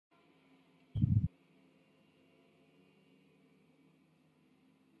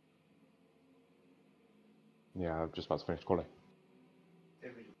Yeah, I'm just about to finish quality.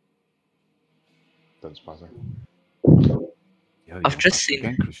 Don't surprise me. Yeah, I've just seen.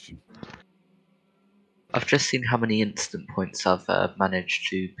 again, Christian. I've just seen how many instant points I've managed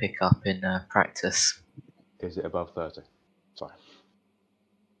to pick up in practice. Is it above 30? Sorry.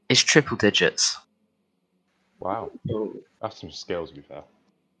 It's triple digits. Wow. Oh. That's some skill, to be fair.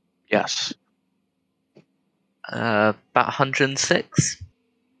 Yes. About 106.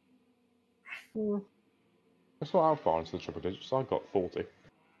 It's not how far into the triple digits. I got 40.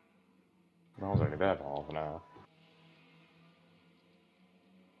 And I was only there for half an hour.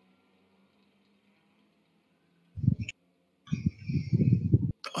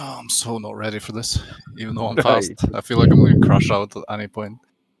 Oh, I'm so not ready for this. Even though I'm fast, I feel like I'm going to crash out at any point.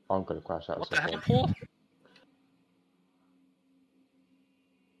 I'm going to crash out. What the hell, Paul?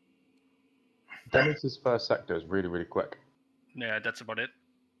 Dennis's first sector is really, really quick. Yeah, that's about it.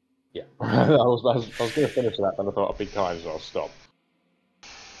 Yeah. I was going to finish that, but I thought I'd be kind, so I'll stop.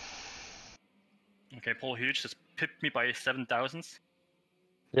 Okay, Paul Huge just pipped me by 7 thousandths.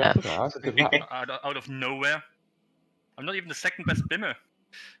 Yeah, that's a good map. Out of nowhere. I'm not even the second best bimmer.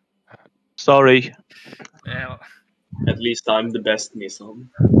 Sorry. Yeah. At least I'm the best Nissan.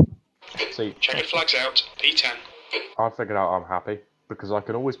 See, Checkered flags out, P10. I figured out I'm happy, because I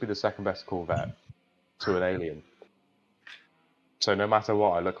can always be the second best Corvette to an alien. So no matter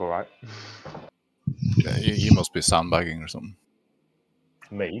what, I look alright. Yeah, you must be sandbagging or something.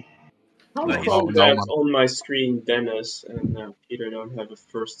 Me? How No, come no, that man. on my screen Dennis and Peter don't have a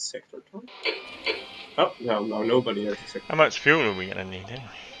first sector time? Oh, no, nobody has a sector. How much fuel are we going to need anyway?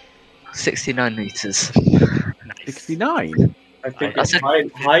 69 litres. Nice. 69? I think That's it's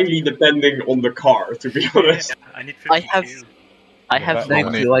highly depending on the car, to be honest. Yeah, I need I 52. have no How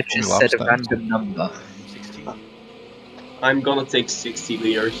many- clue, I how just many said a laps random number. 16. I'm gonna take 60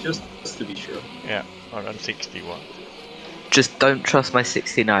 liters, just to be sure. Yeah, I run 61. Just don't trust my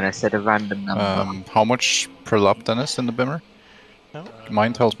 69, I said a random number. How much per lap, Dennis, in the Bimmer? No?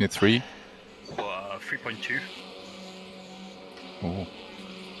 Mine tells me 3. 3.2. Oh.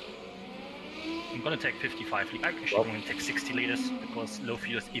 I'm gonna take 55 liters. Actually, I'm gonna take 60 liters because low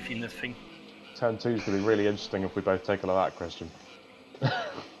fuel is iffy in this thing. Turn 2 is going to be really interesting if we both take a lot of that, Christian.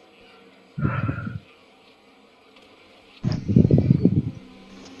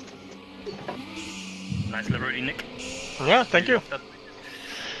 Nice liberty, Nick. Yeah, thank you. Love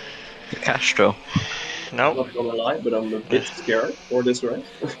that. Castro. I'm No. not gonna lie, but I'm a bit scared for this race.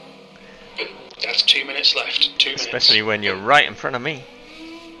 That's 2 minutes left. 2 minutes. Especially when you're right in front of me.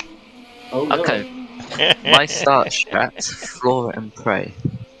 Oh no. Okay, my start strat, floor and pray.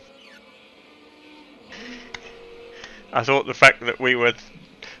 I thought the fact that we were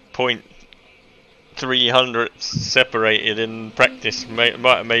 0.300 separated in practice might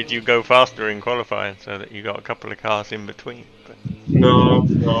have made you go faster in qualifying, so that you got a couple of cars in between. But No,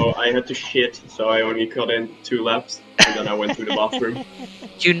 I had to shit, so I only got in 2 laps, and then I went to the bathroom.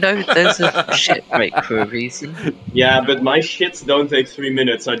 You know there's a shit break for a reason. Yeah, but my shits don't take 3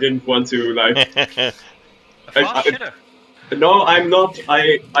 minutes. I didn't want to, like... A fast shitter. No, I'm not.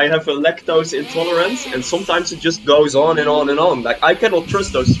 I have a lactose intolerance, and sometimes it just goes on and on and on. Like, I cannot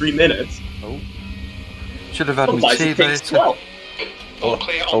trust those 3 minutes. Should have had me Sometimes tea it takes later. 12. All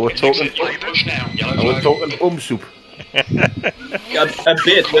clear Oh, on we're pit talking- exit. Yellow push now. Yellow I was flag. talking soup. A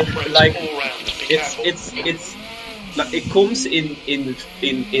bit, but like All round. Be careful. it's like, it comes in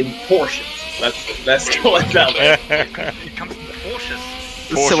portions. Let's call it that way. It comes in Porsches.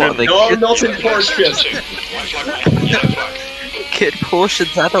 So what, they No, not in Sector portions. 2. White flag win. Yellow flag. kid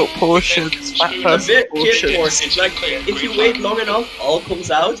portions, adult portions, fat A person bit kid portions. portions. Like, if you wait long enough, all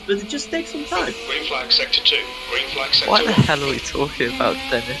comes out, but it just takes some time. Green flag sector 2. Green flag sector What the 1. hell are we talking about,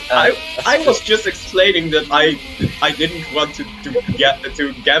 Dennis? I was just explaining that I didn't want to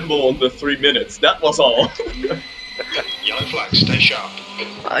gamble on the 3 minutes. That was all. Yellow flag. Stay sharp.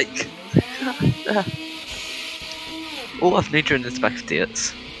 Like, all I've need during this back of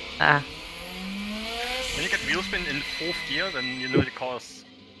idiots. When you get wheel spin in 4th gear, then you know the car's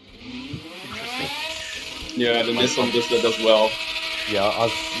interesting. Yeah, the Nissan does that as well. Yeah,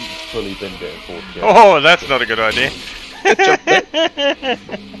 I've fully binned it in 4th gear. oh, that's not a good idea.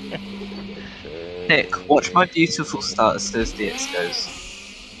 Nick, watch my beautiful start as soon as the X goes.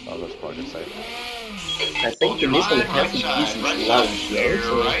 Oh, that's quite a good save. I think the Nissan has a decent lounge though,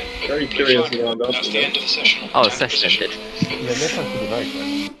 so very curious around that. That's the end of the session. Oh, Time session position. ended. Yeah, this one should be very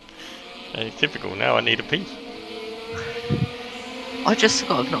quick. Typical, now I need a piece. I just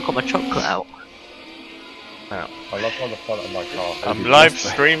forgot I've not got my chocolate out. I love how the front of my car. I'm live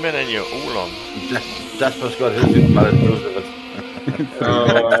streaming and you're all on. Jasper's got his ballot news of it.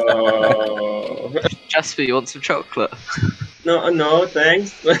 Oh. Jasper, you want some chocolate? No,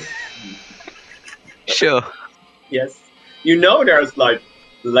 thanks. Sure. Yes. You know there's like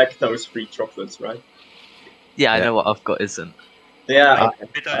lactose-free chocolates, right? Yeah, I know what I've got isn't. Yeah.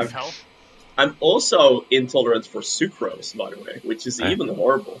 Bitter as hell. I'm also intolerant for sucrose, by the way, which is even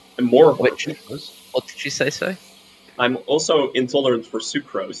horrible and more horrible. What did you say, so? I'm also intolerant for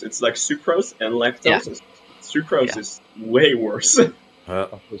sucrose. It's like sucrose and lactose. Yeah. Sucrose is way worse. I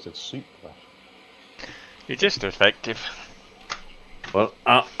thought it said super. You're just effective. Well,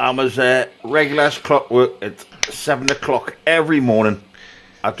 I'm as regular as clockwork at 7 o'clock every morning.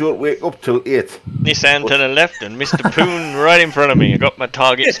 I don't wake up till 8. Nissan to the left and Mr. Poon right in front of me. I got my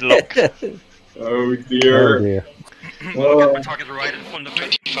targets locked. Oh dear. Well, my target right in front of me.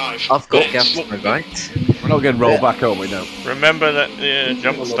 25. I've got Jasper right. We're not getting rolled back, are we now? Remember that the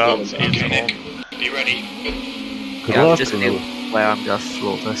jump starts is Okay, on. Nick. Be ready. Good Yeah, I'm luck. just near where I'm gonna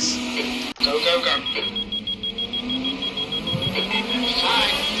floor this. Go, go, go.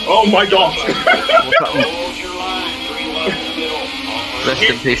 5. Oh my god! Hold your line. Green line in the middle. Rest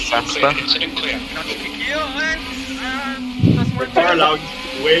in peace, Jasper. Incident clear. Not to pick here, that's The car allowed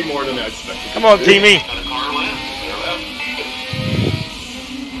way more than I expected. Come on, Teamy. And a car left. Clear left.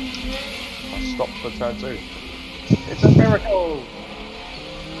 I stopped for turn 2. It's a miracle!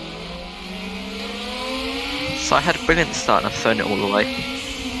 So I had a brilliant start and I've thrown it all away.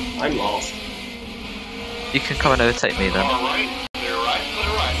 I'm lost. You can come and overtake me then. Car right. Clear right.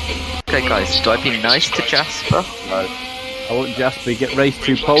 Clear right. Okay guys, do I be nice to Jasper? No. I want Jasper. Get race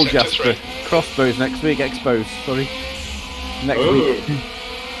to pole Jasper. Crossbows next week. Expos. Sorry. Next week.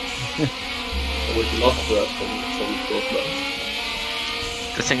 I would love that from crossbows.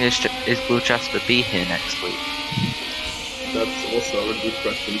 The thing is will Jasper be here next week? That's also a good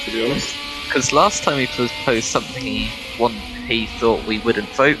question, to be honest. Because last time he proposed something he thought we wouldn't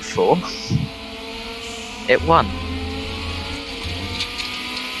vote for, it won.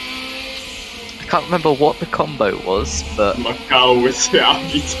 I can't remember what the combo was, but Macau with the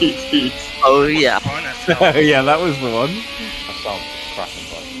RBTTs. oh yeah, fun as hell Yeah, that was the one. That sounds cracking,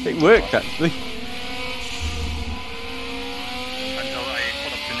 but It worked actually. until I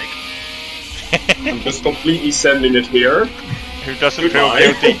caught up to Nick. I'm just completely sending it here. Who doesn't feel Goodbye.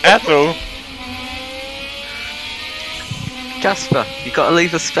 guilty at all. Jasper, you gotta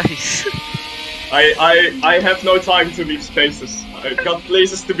leave a space. I have no time to leave spaces. I've got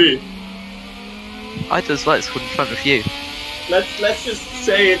places to be. I just like to in front of you. Let's just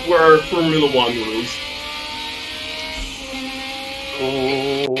say it were Formula 1 rules.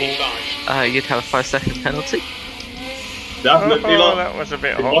 P5. You'd have a 5-second penalty. Definitely Oh, not. that was a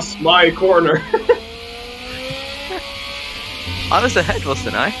bit It hot. was my corner. I was ahead,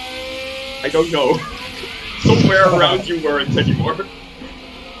 wasn't I? I don't know. Somewhere around you weren't anymore.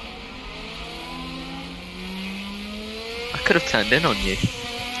 I could have turned in on you.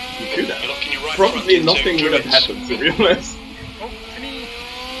 You could have. You're looking your right Probably front into nothing would have Druids. happened, to be honest. Oh, Timmy!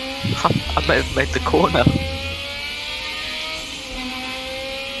 I might have made the corner.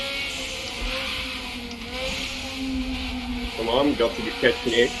 Come on, got to catch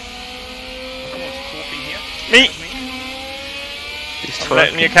Nick. Someone's talking here. Me! That's me. He's I'm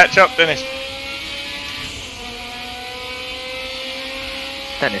letting you catch up, Dennis.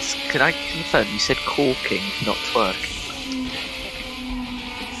 Dennis, can I confirm you said corking, not twerking?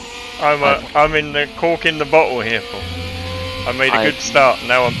 I'm in the cork in the bottle here, Paul. I made a good start.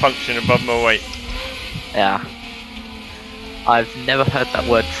 Now I'm punching above my weight. Yeah. I've never heard that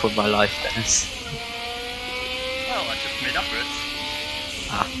word before in my life, Dennis. Well, I just made up words.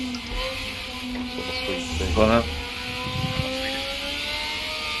 sort of sweet thing. Go on up.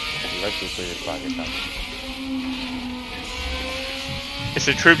 You read the Swedish flag account. It's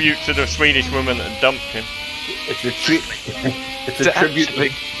a tribute to the Swedish woman that dumped him. It's a it's a tribute.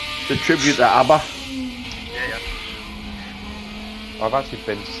 It's a tribute to ABBA. Yeah. I've actually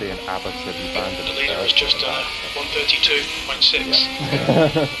been to see an ABBA tribute band. The leader is just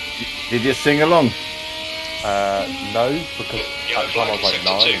 132.6. Did you sing along? No, because Yeah, at the time I was like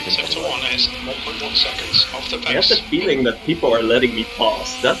 9 and didn't Sector 1 is 1.1 seconds off the I have the pace. feeling that people are letting me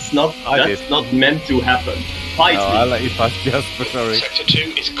pass. That's not I not meant to happen. Fight No, me! I'll let you pass Jasper, sorry. Sector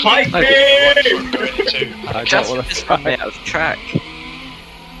 2 is Fight clear. me! Going into. I don't Jasper want to just ran me fight. out of track.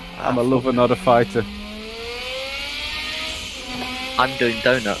 I'm a lover, not a fighter. I'm doing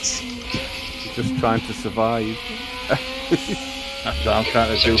donuts. Just trying to survive. That's what I'm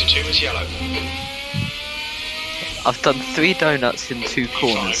trying to do. Sector 2 is yellow. I've done 3 donuts in 2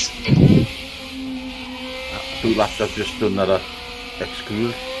 corners. 2 laps I've just done that are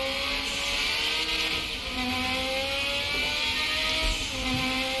excluded.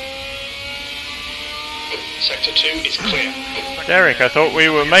 Sector 2 is clear. Derek, I thought we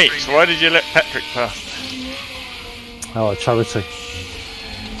were mates. Why did you let Patrick pass? Oh, charity.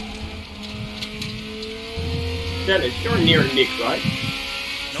 Dennis, you're near Nick, right?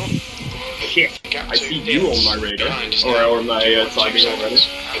 No, Shit, I see you on my radar. Or my timing already.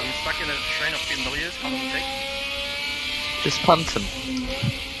 I'm stuck in a train of BMWs. How long will it take? Just punt him.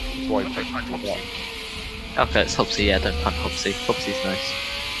 Why Punt Hopsy. Okay, it's Hopsy. Yeah, don't punt Hopsy. Hopsy's nice.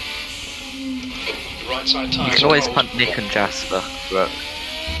 Right side You tires can are always rolled. punt Nick and Jasper. But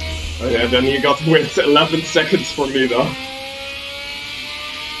Oh yeah, then you got with 11 seconds for me though.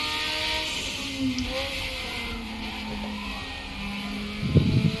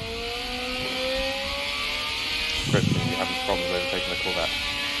 Christian, you having problems overtaking the Corvette?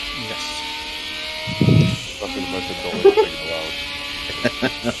 Yes. Must be the most adorable thing in the world.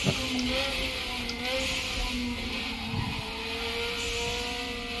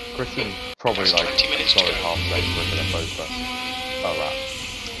 Christian probably That's like 20 minutes to solid go. half second quicker than both of us. Oh right.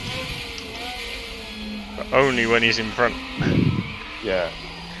 But only when he's in front. Yeah.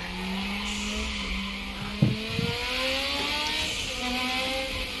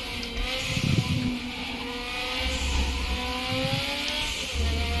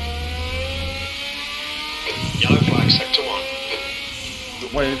 Yellow flag, sector 1.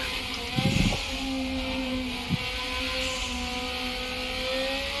 Good wave.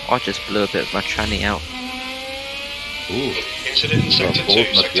 I just blew a bit of my tranny out. Ooh. Incident in sector 2.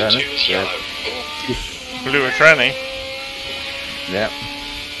 both, Sector yeah, 2 is yeah. yellow. Blew a tranny. Yeah.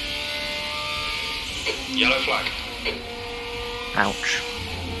 Yellow flag. Ouch.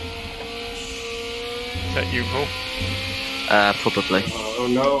 Is that you, Paul? Probably. Oh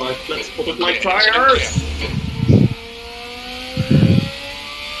no, I let's put it my Clear, incident tires! clear.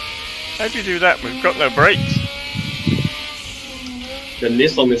 How'd you do that? We've got no brakes. The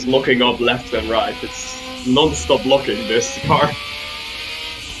Nissan is locking up left and right. It's non-stop locking this car.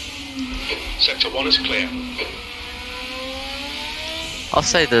 Sector 1 is clear. I'll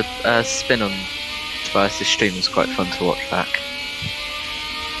say the spin on Tobias' stream was quite fun to watch back.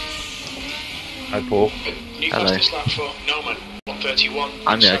 Hi, Paul. New Hello. fastest lap for Noman. 131.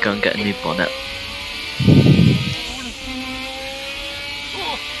 I'm gonna go and get a new bonnet.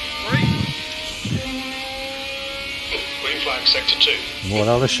 Oh, sorry. Green flag, sector 2. More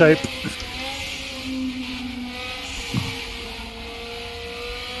out of shape.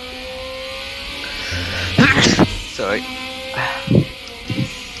 Sorry.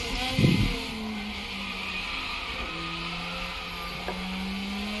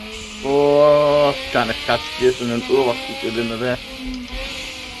 Oh, trying to catch Jason and I kicked it into there.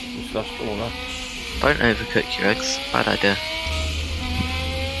 Just lost all that. Don't overcook your eggs. Bad idea.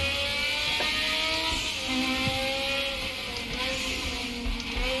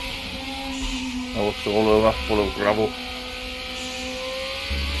 Oh, it's all over, full of gravel.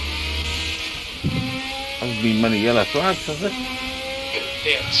 Hasn't been many yellow flags, has it?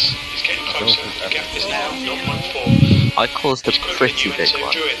 Yes, he's getting closer. The gap is now 0.4. I caused a He's quicker pretty than you big into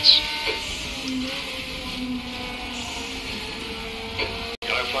one. Druids.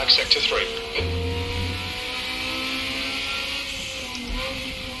 Yellow flag, sector 3.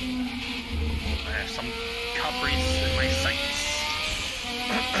 I have some Capris in my sights.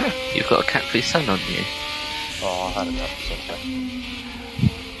 You've got a cat-free sun on you. Oh, I had a couple something.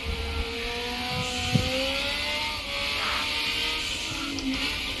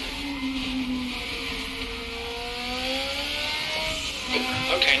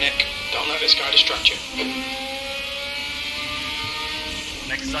 Okay, Nick, don't let this guy distract you.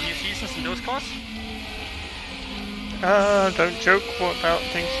 Next Sunny seasons in those cars? Don't joke about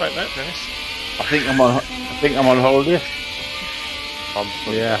things like that, Dennis. I think I'm on holiday.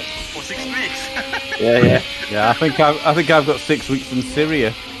 Yeah, For 6 weeks. Yeah. yeah. I think I've got 6 weeks in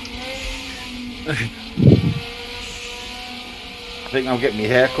Syria. I think I'll get my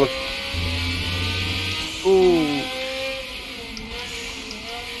hair cut. Ooh.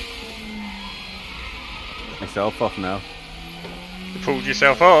 Myself off now. You pulled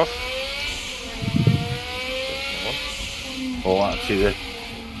yourself off. Oh, I see it.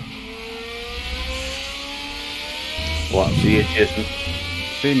 Oh, I see it, Jason.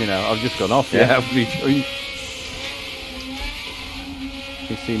 See me now? I've just gone off. Yeah. Yeah, I've rejoined.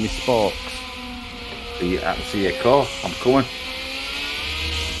 You see me sparks. I can see your car. I'm coming.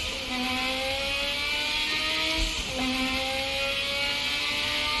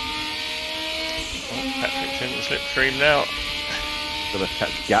 Oh, Patrick's in the slipstream now. Gotta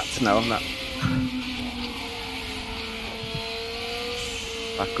catch gats now, haven't I?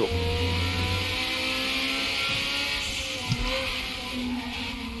 Back up.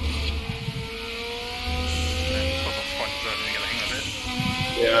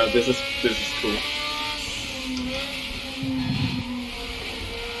 Yeah, this is cool.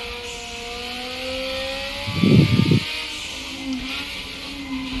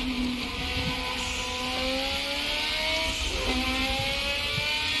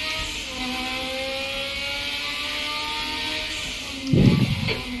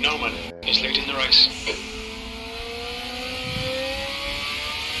 Noman is leading the race.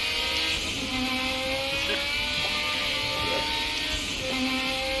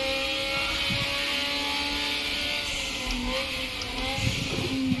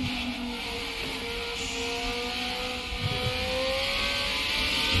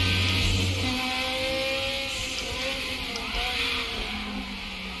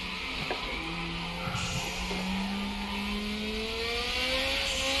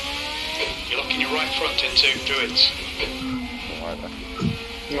 You're locking your right front into Druids.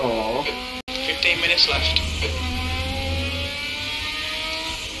 Aww. 15 minutes left.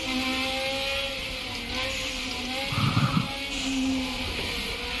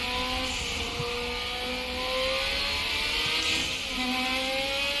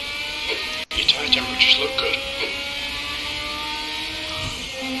 Your tyre temperatures look good.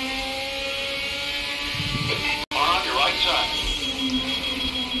 On your right side.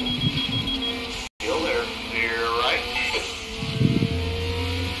 Still there. You're right.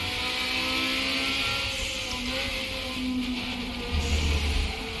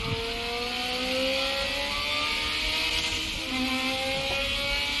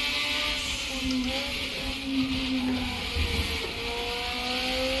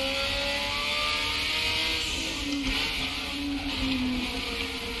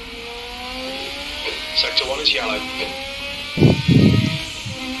 Sector 1 is yellow.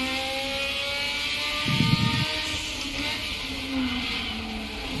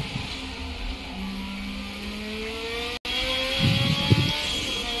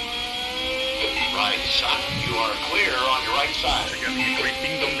 Right side. You are clear on your right side. Great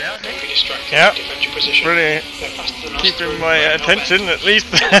kingdom there. Don't be distracted. Yep. Defend your position. Brilliant. They're faster than us Keeping through my right attention now. at least.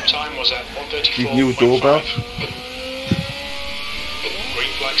 Time was at 1:34.5. Give you a doorbell.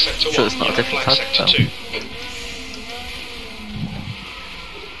 Green flag sector 1. Sure it's not a yellow different flag type sector of 2.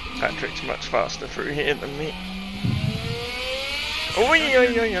 Patrick's much faster through here than me. Oh,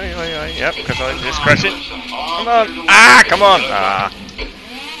 yep, because I just crashed it. Come on. Ah, come on. Ah.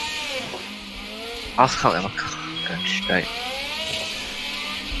 I can't let my car go straight.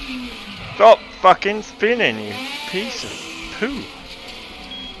 Stop fucking spinning, you piece of poo.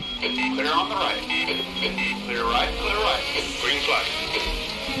 Clear on the right. Clear right, clear right. Green flag.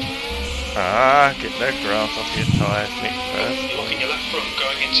 Ah, get that grass off your tyres, Nick, first. Locking your left front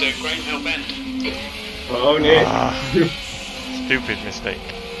going into Graham Hill Bend. Oh, Nick. Ah, stupid mistake.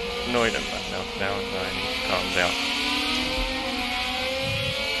 Annoyed at myself now, so I need to calm down.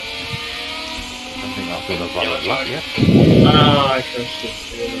 I think I've done a Yellow valid lap flag. yet. Ah, I crashed it.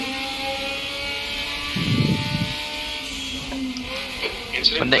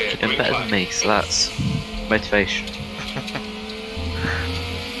 Incident But clear, Nick, you're green better flag. than me, so that's motivation.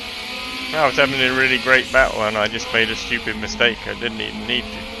 I was having a really great battle and I just made a stupid mistake. I didn't even need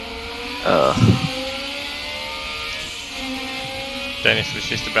to. Dennis was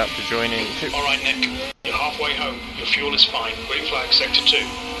just about to join in too. Alright, Nick. You're halfway home. Your fuel is fine. Green flag, sector 2.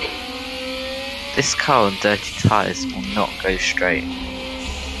 This car on dirty tyres will not go straight.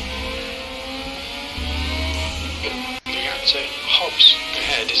 The gap to Hobbs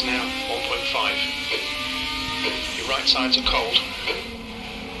ahead is now 1.5. Your right sides are cold.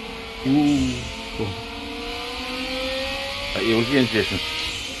 Ooh. Are you again, Jason?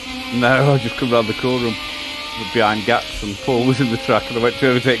 No, I just come round the corner behind Gaps and Paul was in the track and I went to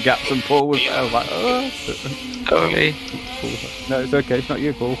overtake Gaps and Paul was there. I was like, oh. Sorry. No, it's okay, it's not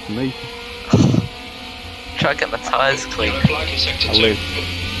you, Paul, it's me. Try to get my tyres clean. Yellow flag is sector I'll 2. live.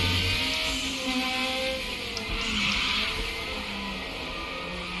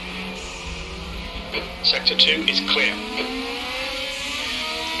 Sector 2 is clear.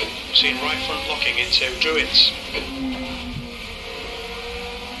 Seeing right front locking into Druids.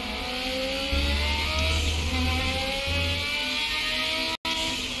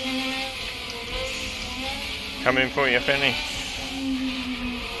 Coming for you, Finney.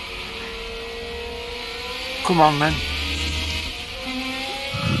 Come on, then.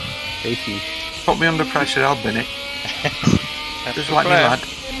 Jason. Put me under pressure, I'll bin it. That's Just the like me, plan. lad.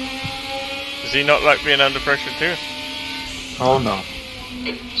 Does he not like being under pressure too? Oh, no.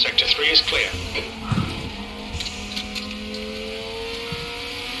 Sector 3 is clear.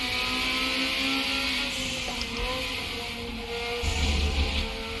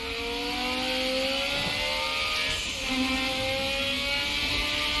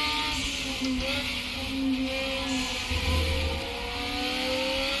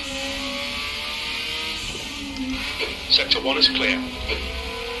 Sector 1 is clear.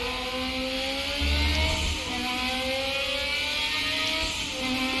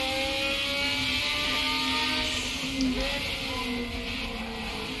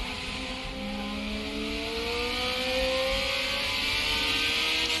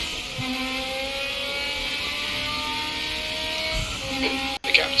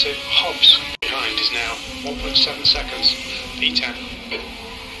 The gap to Hobbs behind is now 1.7 seconds. P10.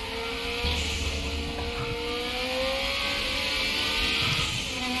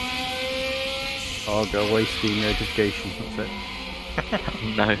 I'll go wasting notifications, that's it.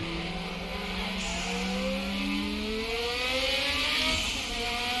 No.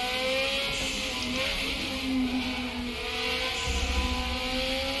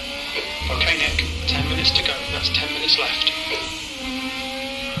 Okay, Nick. 10 minutes to go. That's 10 minutes left.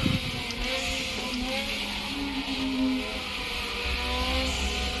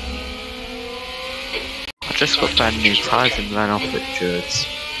 I just got brand new tyres and ran off with Druids.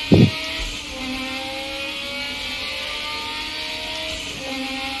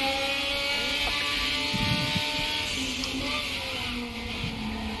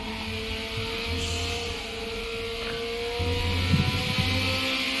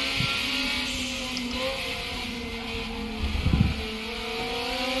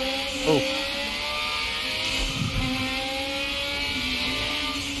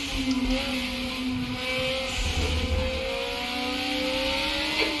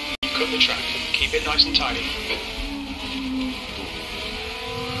 Cut the track. Keep it nice and tidy.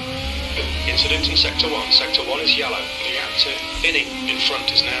 Incident in Sector 1. Sector 1 is yellow. The gap to Binny in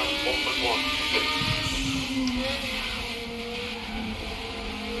front is now 1.1.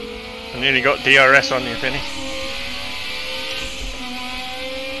 I nearly got DRS on you, Finny.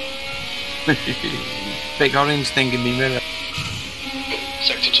 Big orange thing in me mirror.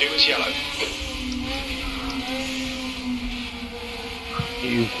 Sector 2 is yellow.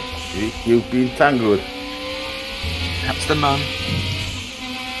 You've been tangled. That's the man.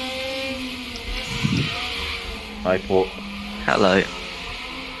 Hi, Paul. Hello.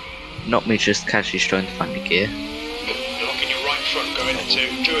 Not me just casually trying to find the gear. You're looking your right front going into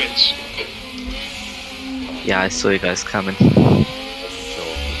Druids. Yeah, I saw you guys coming. Sure.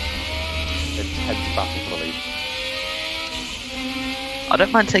 It's head to battle for the lead. I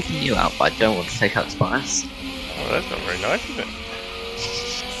don't mind taking you out, but I don't want to take out Tobias. Oh, that's not very nice, is it?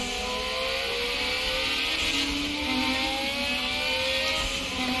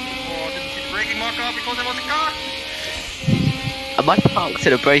 Oh, I didn't see the braking marker because there was a car. Am I parked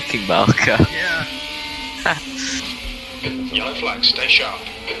in a braking marker? Yeah. Yellow flag, stay sharp.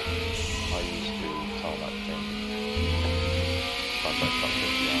 I used to tarmac thing. I don't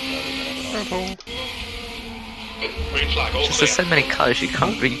know. Green flag, all Just clear. there's so many cars you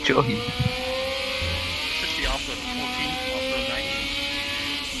can't rejoin. Should be after 14, after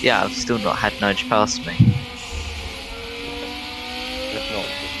 19. Yeah, I've still not had Nudge past me. If not,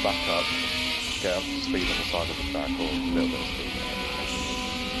 just back up, get up to speed on the side of the track, or a little bit of speed.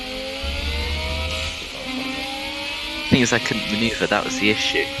 Thing is, I couldn't manoeuvre, that was the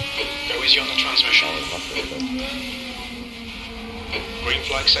issue. Go easy on the transmission. Green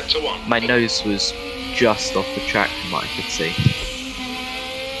flag, sector 1. My nose was just off the track from what I could see.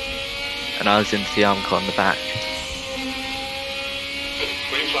 And I was into the arm car on the back.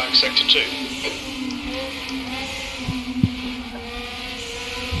 Green flag, sector 2.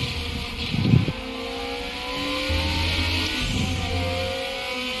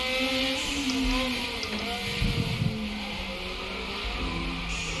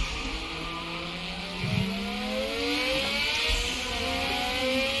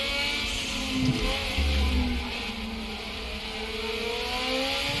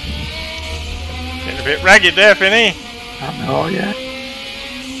 Getting a bit ragged there, Finny. I know, yeah.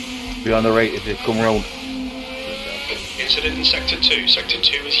 Be on the right if they come round. Incident in sector 2. Sector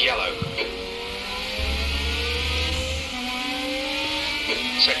 2 is yellow.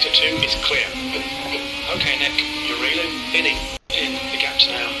 Sector 2 is clear. Okay, Nick, you're reeling. Binny, in. The gap's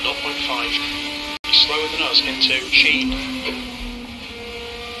now 0.5. You're slower than us into Sheen.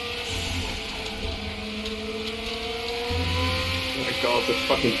 Oh my god, the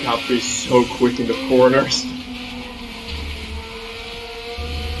fucking Capri is so quick in the corners.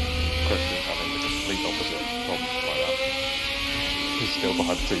 Christian's having the complete opposite problems like that. He's still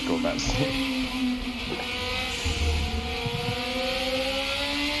behind the two Corvettes.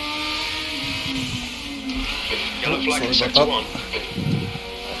 Yellow flag in Sorry sector about 1.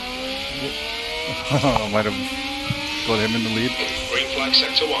 I might have got him in the lead. Green flag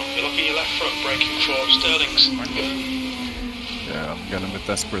sector 1. You're looking your left front, braking for Sterling's. Yeah, I'm getting a bit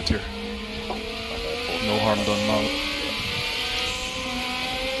desperate here. No harm done now.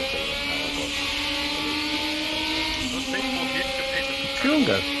 Sean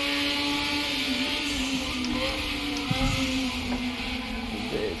go?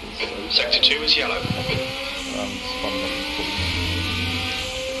 Sector 2 is yellow.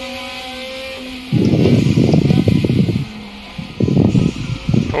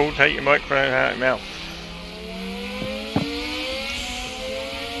 Paul, take your microphone out of your mouth.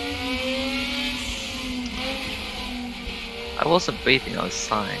 I wasn't breathing, I was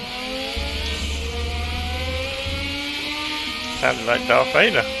sighing. Sounded like Darth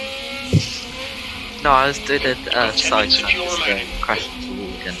Vader. No, I was doing a 10 side minutes of fuel remaining. crash into the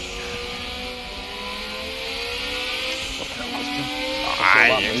wall again.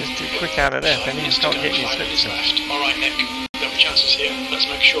 Ah, you're just too quick out of there. Then you can't get your 5 minutes slips. left. Alright, Nick. No chances here. Let's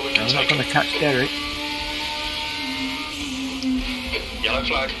make sure we can I'm not take going it. to catch Derek. Yellow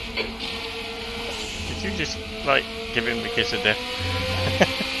flag. Did you just, like, give him the kiss of death?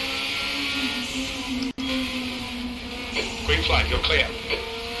 Green flag, you're clear.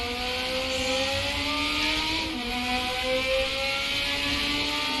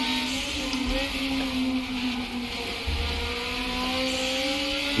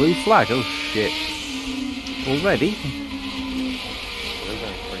 Blue flag? Oh shit. Already?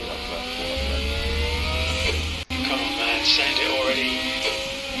 Come on, man. Send it already.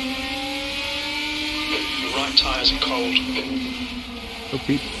 The right tyres are cold. Go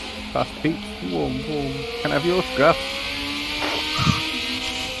Pete. Fast Pete. Warm. Can I have your scruff?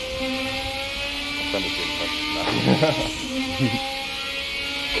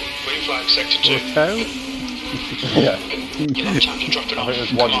 Green flag, sector 2. Your toe? Yeah. You'll have time to drop it I off. think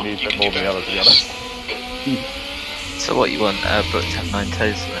there's one Come you on, need a bit can more do than the other, better to be than honest. So what you want, Brooke to have 9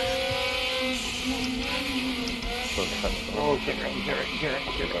 toes left? Oh, get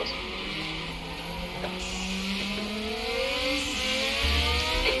it.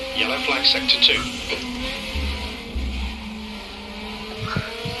 Yellow flag, sector 2.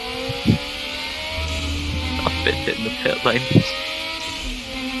 I've been in the pit lane.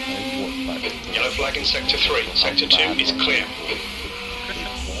 Yellow flag in sector 3. Sector 2 is clear.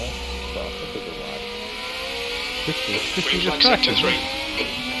 Green flag, sector 3. I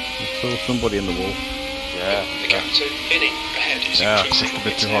saw somebody in the wall. Yeah. The gap to inning ahead is Yeah, I increasing. pushed a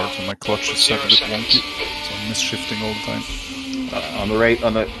bit It's too now hard and my clutch is set a 0.0 bit seconds. wonky. So I'm misshifting all the time. On the right,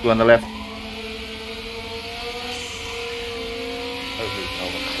 on the left.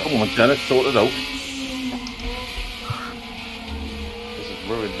 Come on, Dennis, sort it out. This has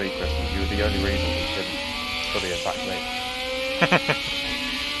ruined me, Christmas. You were the only reason he couldn't fully attack me.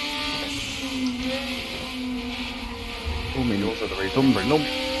 Yours are the reason.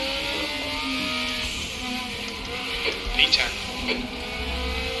 P10.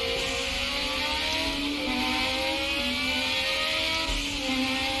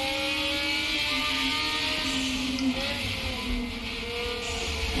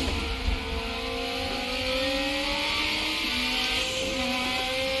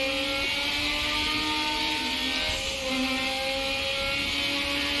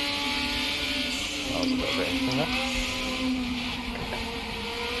 That was a little bit interesting, huh?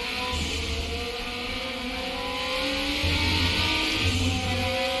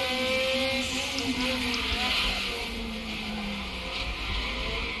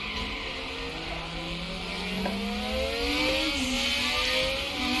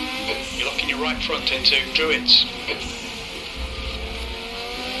 You're locking your right front into Druids.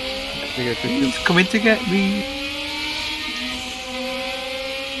 He's coming to get me.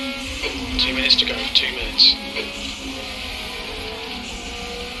 2 minutes to go. 2 minutes.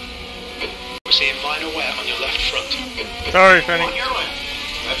 We're seeing minor wear on your left front. Sorry, Fanny. On your left.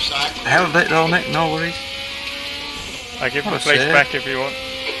 Left side. Held it though, Nick, no worries. I give What the a place save. back if you want.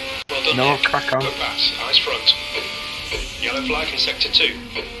 Well done, No, Nick. crack on. Good pass. Eyes front. Yellow flag in sector 2.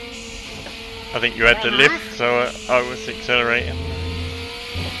 I think you had the lift, so I was accelerating. You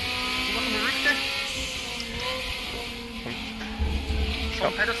want on the roof there?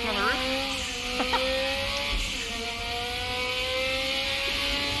 Sean Pedersen on the roof?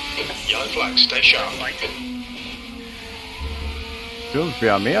 Yellow flag. Stay sharp. Like, Sean's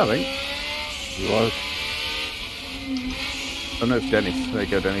behind me, I think. He was. Oh no, it's Dennis. There you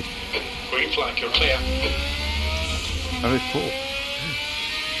go, Dennis. Green flag. You're clear. Oh, it's Paul.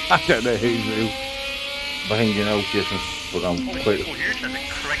 I don't know who's who. Behind you now, Jason. But I'm holy quite cool, you're at a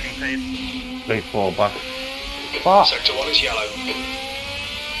cracking pace. very far back. Sector 1 is yellow.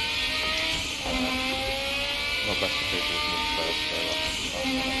 Not best for people who first,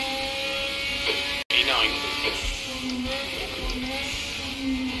 E9.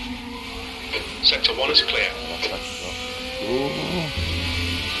 Sector 1 is clear.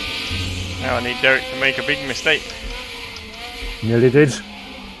 Now I need Derek to make a big mistake. Nearly did.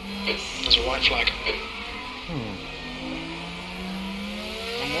 There's a white flag.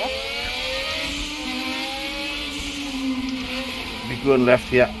 One more? Big one left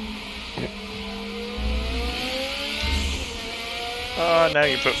here. Oh, now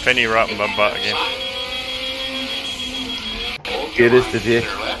you put Penny right in my butt again. Get us today.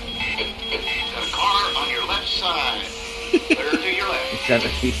 Got a car on your left side. Clear to your left.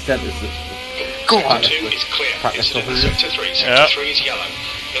 He sent us. Go on. Sector 2 is clear. Practice Incident over in Sector 3. Sector 3 is yellow.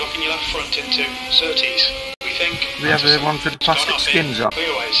 You're locking your left front into Surtees. We think. We have one for the plastic skins on.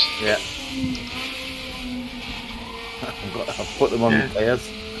 Clearways. Yeah. I've put them on the players.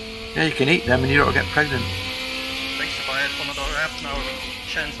 Yeah, you can eat them and you don't get pregnant. Thanks to buy it for another lap. Now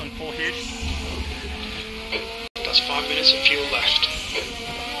chance on 4 hits. That's 5 minutes of fuel left.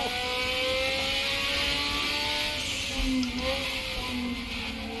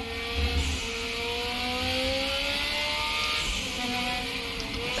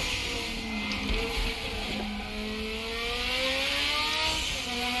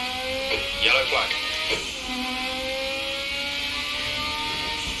 Yellow flag.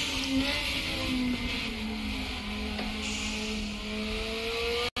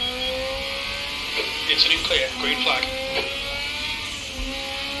 Incident clear. Green flag.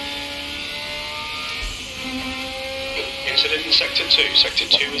 Incident in Sector 2. Sector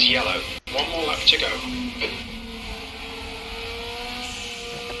 2 is yellow. One more lap to go.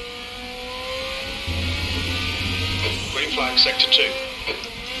 Green flag, Sector 2.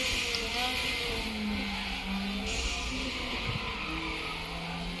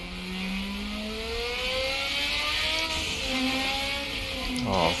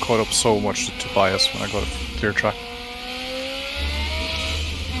 Oh, I caught up so much to Tobias when I got a clear track.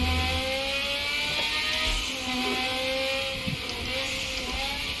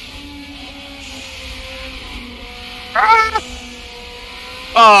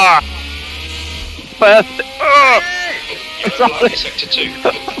 Ah! Perfect. Yellow flag, Sector 2.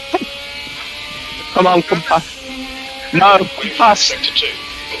 Come on, come past. No, come past. Sector 2.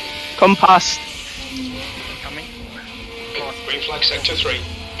 Come past. Coming. Green flag, Sector 3.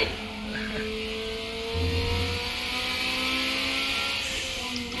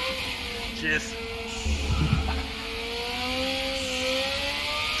 Cheers.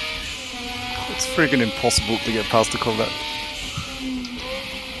 It's freaking impossible to get past the Corvette.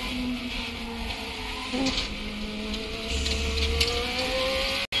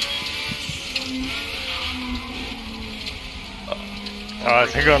 I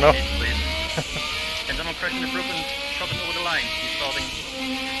think I know. And then I'm crashing the group and shot him over the line. He's starting.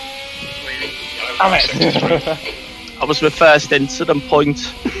 Waiting. Damn it! That was my first incident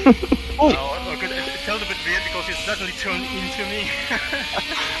point. Oh, good. It felt a bit weird because he suddenly turned into me.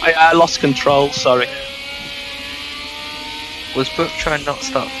 I lost control, sorry. Was Brooke trying not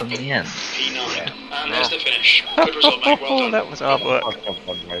start from the end? P9. And there's the finish. Good result, mate. Well done. That was hard work. Oh,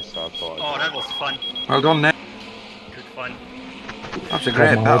 that was fun. Well done, Nick. Good fun. That's a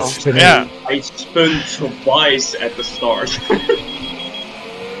great battle. Yeah. I spun twice at the start. I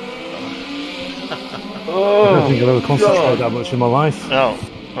don't think I've ever concentrated that much in my life. No.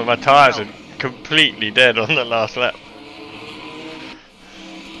 Well, my tyres are completely dead on the last lap.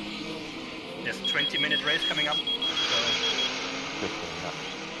 There's a 20-minute race coming up.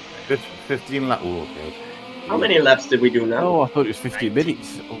 15 lap. Oh, okay. How many laps did we do now? Oh, I thought it was 15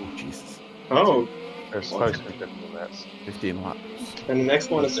 minutes. Oh, Jesus. Oh. It's supposed to be 15 laps. 15 laps. And the next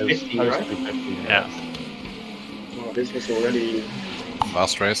one is 15, right? Yeah. Oh, this was already...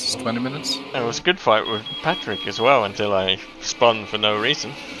 Last race is 20 minutes. It was a good fight with Patrick as well until I spun for no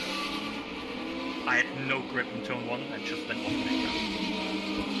reason. I had no grip in turn 1 and just went off the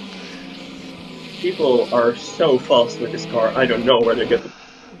People are so fast with this car, I don't know where they get the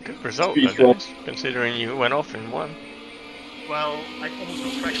Good result, speed I from. guess, considering you went off in one. Well, I almost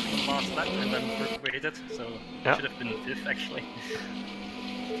got crashed on the last lap and then Brooke waited, so Yeah. should have been 5th actually.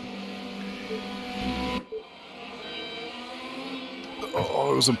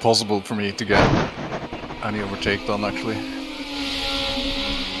 Oh, it was impossible for me to get any overtake done, actually.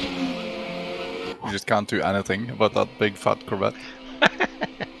 You just can't do anything about that big fat Corvette.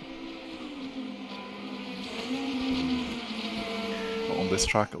 On this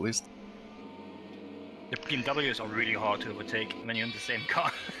track, at least. The BMWs are really hard to overtake when you're in the same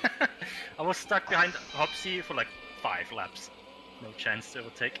car. I was stuck behind Hopsy for like 5 laps. No chance to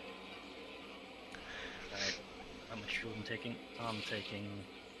overtake. Right. How much fuel I'm taking? I'm taking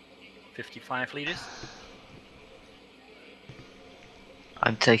 55 liters.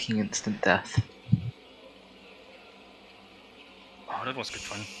 I'm taking instant death. Oh, that was good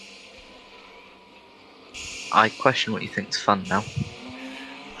fun. I question what you think's fun now.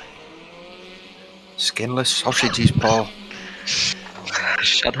 Skinless sausages, Paul.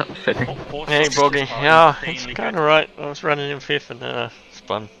 Shut up, Finny. Hey, Boggy. Yeah, it's kind of right. I was running in 5th and then I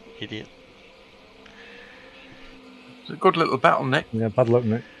spun. Idiot. It's a good little battle, Nick. Yeah, bad luck,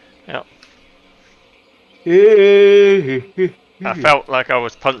 Nick. Yeah. I felt like I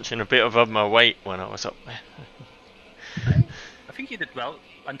was punching a bit above my weight when I was up there. I think you did well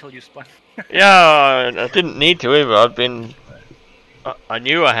until you spun. Yeah, I didn't need to either. I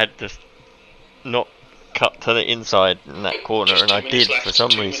knew I had to not cut to the inside in that corner, and I did for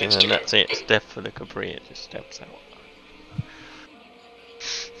some reason, and that's it. It's death for the Capri. It just steps out.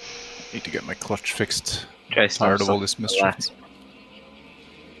 Need to get my clutch fixed. Okay, Tired of all this mischief.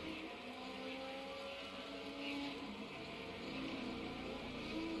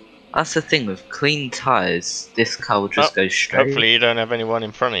 That's the thing with clean tyres. This car will just go straight. Hopefully, you don't have anyone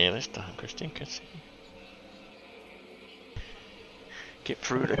in front of you this time, Christian. Get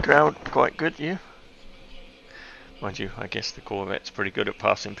through the crowd quite good, you. Mind you, I guess the Corvette's pretty good at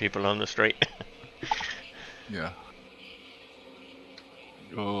passing people on the straight. Yeah.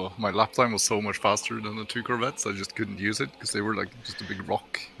 Oh, my lap time was so much faster than the 2 Corvettes. I just couldn't use it because they were like just a big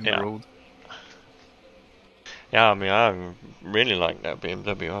rock in the road. Yeah, I mean, I really like that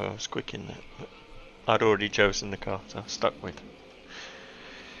BMW. I was quick in that, but I'd already chosen the car, so I stuck with it.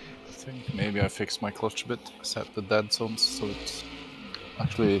 I think maybe I fixed my clutch a bit, set the dead zones so it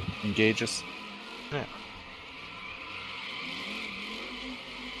actually engages. Yeah.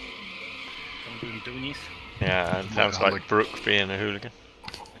 Yeah, it sounds like Brooke being a hooligan.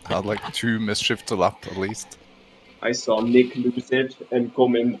 I had like 2 mischief to lap at least. I saw Nick lose it and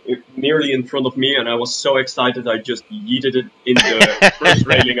come in nearly in front of me, and I was so excited I just yeeted it in the first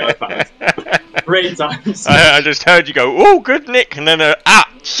railing I found. Great times. I just heard you go, "Oh, good Nick," and then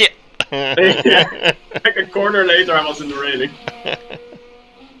shit. Yeah. Like a corner later, I was in the railing.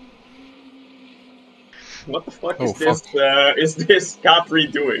 What the fuck is this? Is this Capri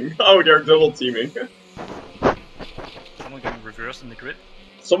doing? Oh, they're double teaming. Someone going reverse in the grid.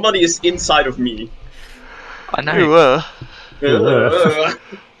 Somebody is inside of me. I know. You were.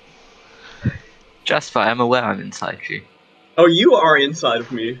 Jasper, I'm aware I'm inside you. Oh, you are inside of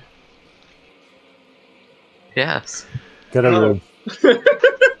me. Yes. Get a room.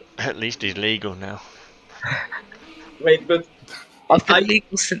 At least he's legal now. Wait, but I've been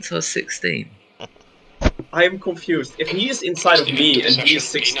legal since I was 16. I am confused. If he is inside of me and he is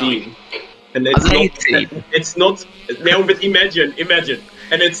 16, and it's not. No, but imagine,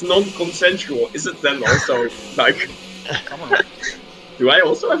 and it's non-consensual. Is it then also like? Come on. Do I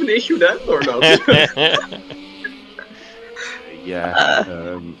also have an issue then, or not?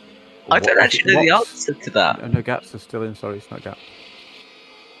 Yeah. I don't actually know the answer to that. No, Gats are still in. Sorry, it's not Gats.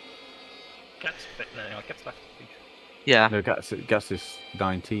 Gats left, I think. Yeah. No, Gats is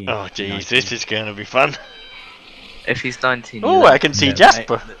 19. Oh jeez, this is going to be fun. If he's 19. Oh, I can see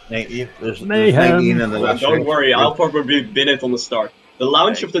Jasper. Don't worry, I'll probably bin it on the start. The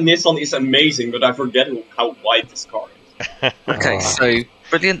launch of the Nissan is amazing, but I forget how wide this car is. Okay, so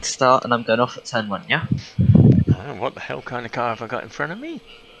brilliant start, and I'm going off at turn 1, yeah? What the hell kind of car have I got in front of me?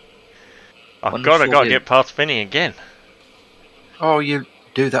 I've got to get past Finny again. Oh, you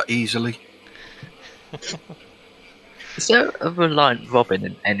do that easily. Is there a Reliant Robin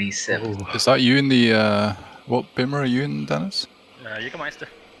in any sim? Is that you in the, what bimmer are you in, Dennis? Jägermeister.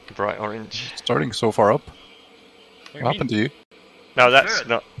 Bright orange. Starting so far up. What happened to you? No, that's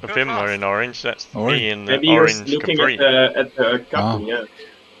not the bimmer in orange, that's me in the Maybe orange you're looking Capri. at the Capri, yeah.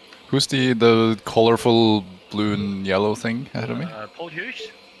 Who's the colorful blue and yellow thing ahead of me? Paul Hughes.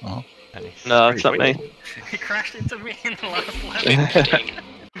 Oh. No, it's not me. He crashed into me in the last lap. 15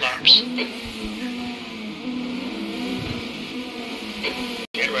 laps.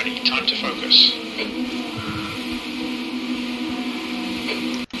 Get ready, time to focus.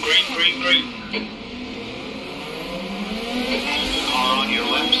 Green. Car on your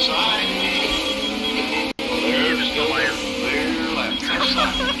left side. There's the left. There, left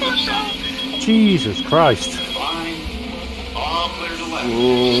side. Jesus Christ. Fine. All clear to left.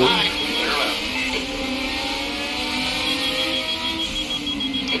 Side, clear left.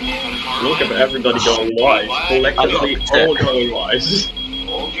 Look at everybody going wide. Collectively, all going wide.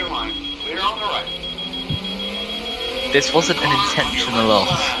 Hold your line. Clear on the right. This wasn't an intentional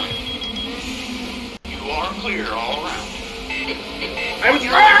loss. You are clear all around. I'm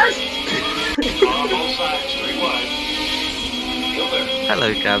first! On both sides, straight wide. Still there. Hello,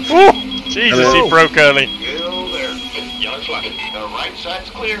 Gav. Oh, Jesus, he broke early. Still there. Yellow flag. The right side's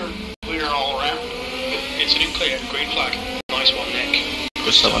clear. Clear all around. Incident clear. Green flag. Nice one, Nick.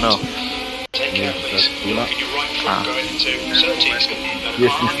 Just someone else. Take Take care, please. You're looking your right front going into 30s.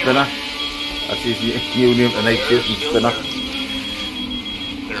 Jason Spinner. That's his new name tonight, Jason Spinner.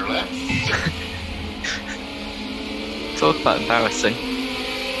 Clear left. Talk about embarrassing.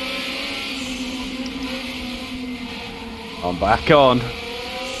 I'm back on.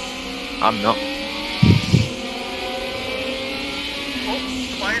 I'm not.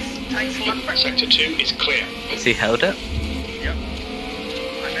 Sector 2 is clear. Has he held it? Yeah.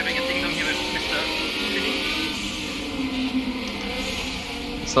 I'm having a ding dong here with Mr. Finny.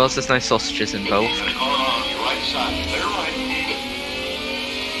 As long as there's no sausages involved. Got a car on your right side. Clear right.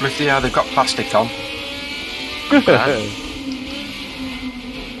 Lithia, they've got plastic on.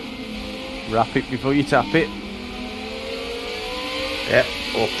 Wrap it before you tap it. Yeah,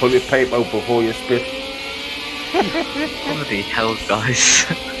 or pull your pipe out before you spit. Bloody hell, guys.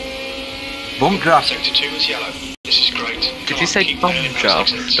 Bum draft. Sector 2 is yellow. This is great. Did you say bum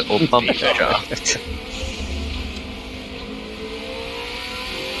draft or bump draft?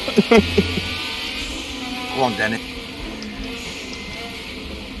 Go on, Dennis.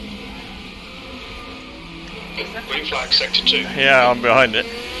 Green flag, sector 2. Yeah, I'm behind it.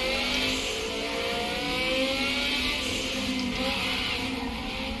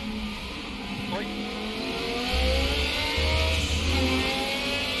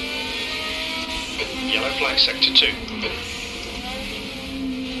 Yellow flag, sector 2.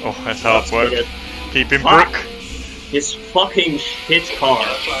 Oh, that's hard work. Good. Keep him Fuck! broke. His fucking shit car.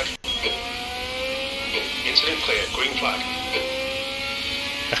 Yellow flag. Incident clear, green flag.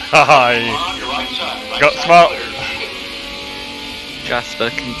 Hi. On your right side. Right Got side smart. clear. Jasper,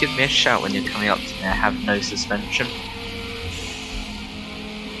 can you give me a shout when you're coming up to me? I have no suspension.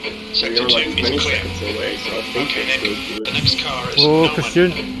 Sector You're 2 like 20 is clear. seconds away, so I think Okay, it's Nick. good. The next car is Oh, no one.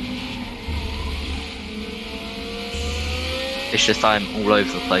 Christian. It's just I'm all over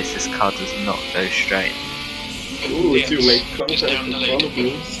the place. This car does not go straight. Ooh, Yes, to make just contact down in the front lead. of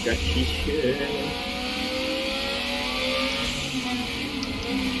me. Sketchy shit.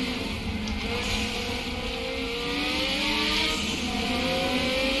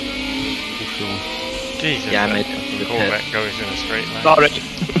 Jesus, Yeah, I that made it to the Corvette pit. goes in a straight line. Sorry.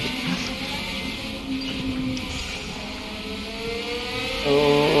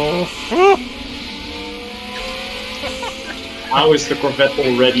 How is the Corvette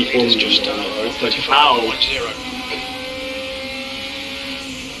already on It's me? just It's like, how? 35.10.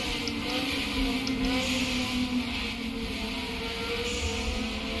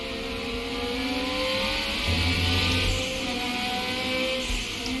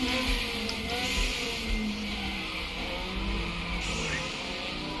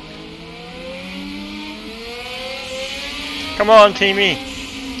 Come on, Teamy.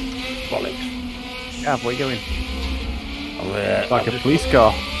 Bollocks. Yeah, where are you going? I've Like a just police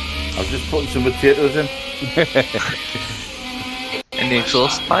car. I'm just putting some potatoes in. In the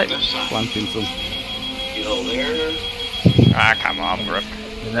exhaust pipe? Planting some. You're there. Ah, come on, Brooke.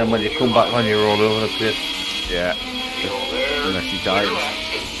 And then when you come back on, you're all over the place. Yeah. You're there. Unless you die.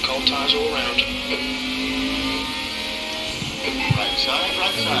 Cold tires all round. Right side,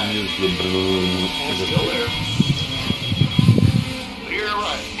 right side. Still there. Clear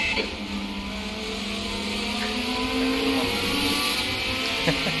right.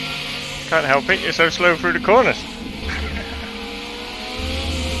 Can't help it, you're so slow through the corners.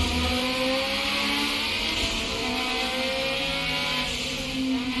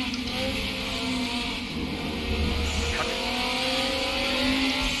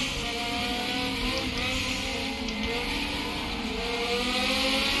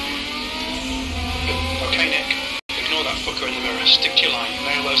 Okay, Nick. Ignore that fucker in the mirror. Stick to your line.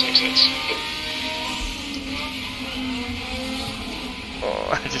 Nail those exits. Oh,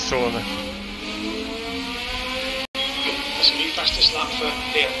 I just saw them. That's a new fastest lap for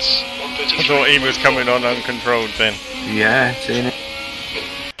Fiat. I thought he was coming on uncontrolled then. Yeah, seen it.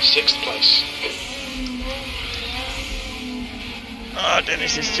 6th place. Oh,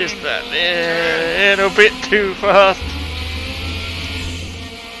 Dennis is just that little bit too fast.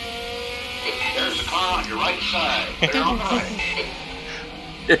 There's a car on your right side. Clear on the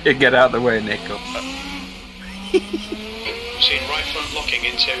right. Get out of the way, Nico. Seen right front locking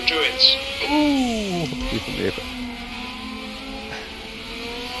into Druids. Ooh.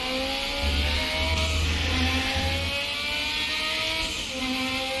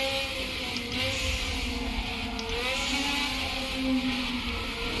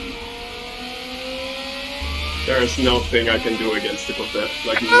 There is nothing I can do against the Corvette.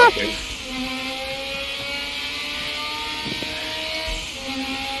 Like, nothing.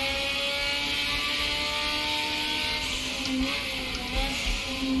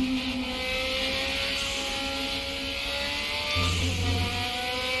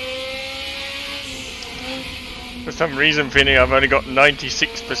 For some reason, Vinny, I've only got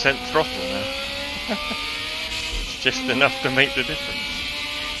 96% throttle now. It's just enough to make the difference.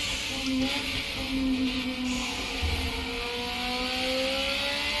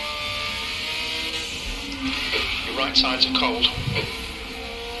 Your right sides are cold.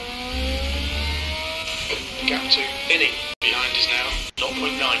 The gap to Vinny behind is now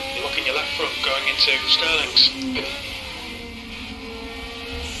 0.9. You're looking your left front going into Sterling's.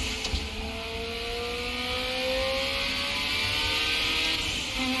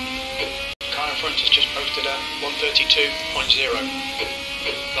 Car in front has just posted a 132.0.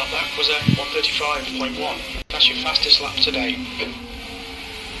 That lap was a 135.1. That's your fastest lap today.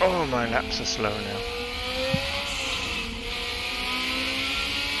 Oh, my laps are slow now.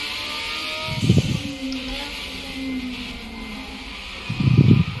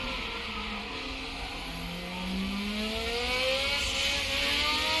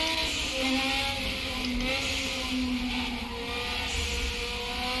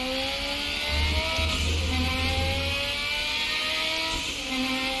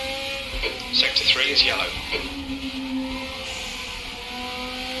 Sector 3 is yellow.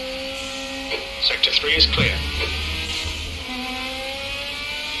 Sector 3 is clear.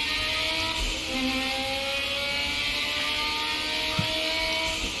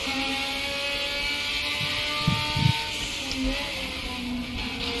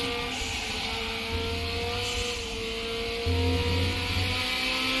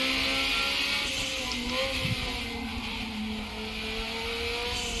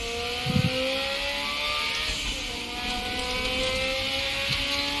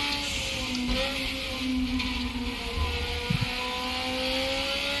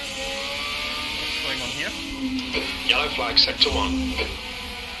 Yellow flag, sector 1.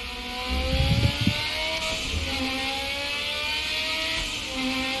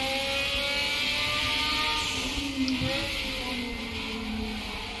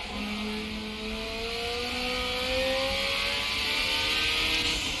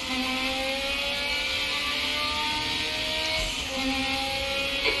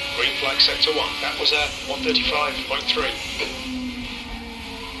 Green flag, sector 1. That was a 135.3.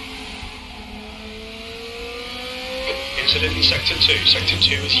 Incident in sector 2. Sector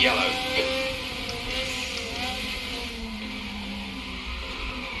 2 is yellow.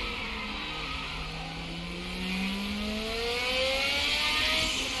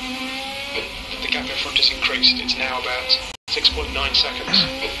 The gap in front has increased. It's now about 6.9 seconds.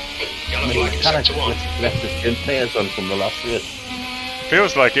 Yellow flag in sector 1. Left the same players on from the last race.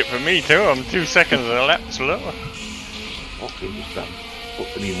 Feels like it for me too. I'm 2 seconds and a lap slower. Okay, just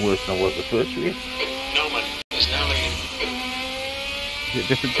fucking even worse than I was the first race. Norman is now leading. Is it a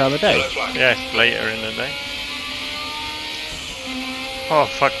different time of day? Yeah, it's later in the day. Oh,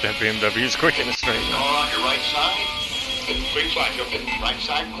 fuck that BMW. It's quick in the straight. All on your right side. Green flag, up. Right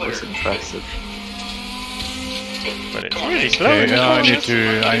side clear. That's impressive. But it's really slow. Okay, I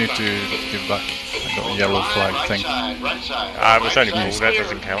need to give back. I got a yellow flag thing. Right side. Ah, it was only pulled. That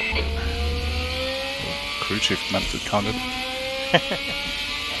doesn't count. Crew chief meant to count it.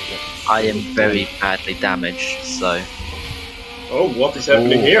 I am very badly damaged, so. Oh, what is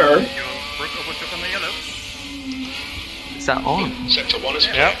happening here? Is that on? Sector 1 is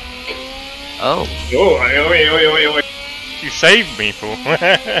clear. Yep. Oh. Oh, You saved me, fool.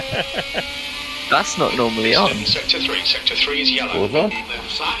 That's not normally on. Sector 3. Sector 3 is yellow. Hold on. Left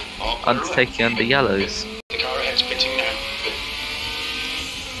side. Undertaking under yellows. The car ahead's pitting now.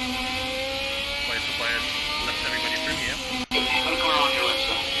 Put a car on your left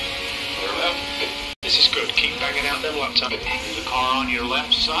side. Clear left. This is good. Keep banging out them lap time. There's a car on your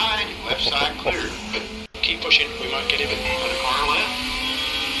left side. Left side clear. Keep pushing. We might get him. Put a car left.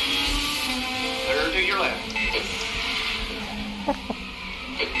 Clear to your left.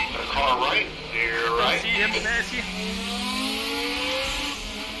 Put a car right. You're right.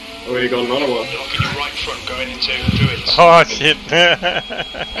 Oh, you got another one. Look at your right front going into Druids. Oh, shit.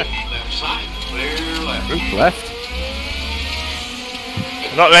 Left side. Clear left. Group left.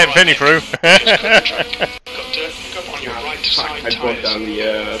 I'm not letting Vinny through. Got to go on your right side I brought tyres. down the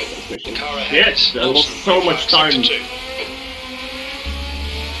transmission. Car ahead. Yes, that was so much time. Sector 2.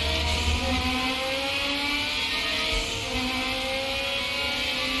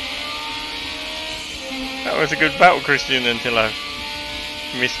 That was a good battle, Christian, until I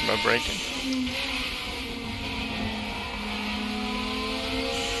missed my braking.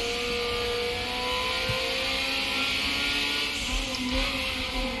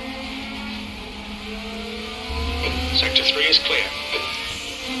 Sector 3 is clear.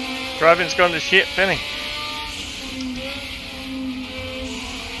 Driving's gone to shit, Vinny.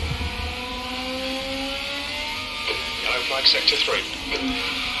 sector 3.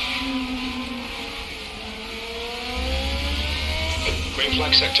 Green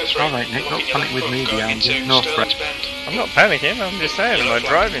flag sector 3. Alright, Nick, don't panic with me behind you. No threat. I'm not panicking, I'm just saying my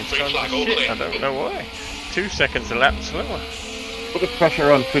driving's gone to shit. I don't know why. 2 seconds a lap slower. Put the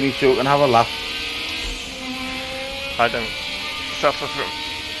pressure on, Finny, so we can have a laugh. I don't suffer from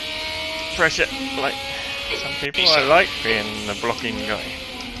pressure like some people. I like being the blocking guy.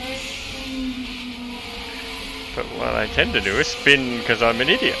 But what I tend to do is spin because I'm an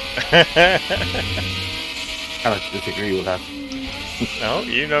idiot. I don't disagree with that. No,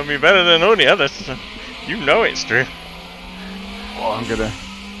 you know me better than all the others. So you know it's true. Oh, I'm gonna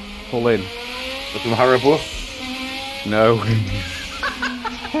pull in. With some Haribo? No.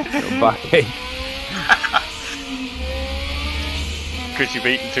 Backache. Because you've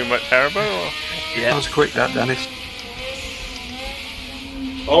eaten too much Haribo? Or? Yeah. That was quick, that, Dennis.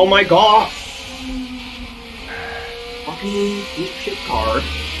 Oh my god! Fucking shit car. I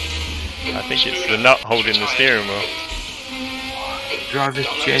think it's the nut holding the steering wheel. Driver's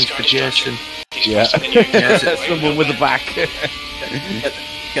change for Jason. Yeah. Someone with the back.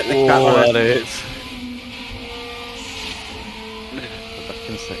 Get the Oh, cat on that it. is.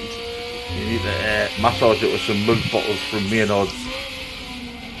 You need to massage it with some mud bottles from Maynard's.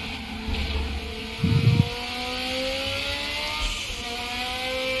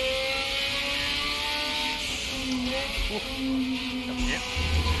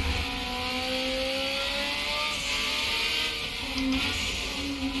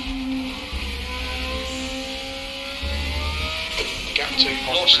 Gap to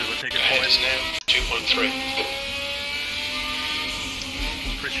Lawson. Ahead is now 2.3.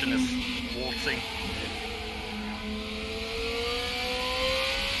 Christian is waltzing.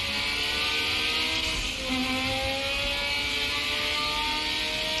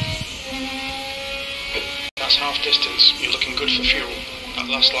 That's half distance. You're looking good for fuel. That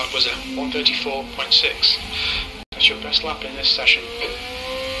last lap was at 134.6. That's your best lap in this session.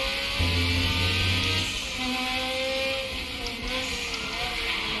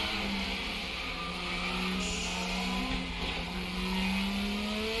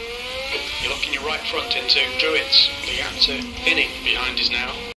 You're looking your right front into Druids. The gap to Finney behind is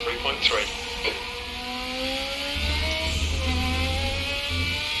now 3.3.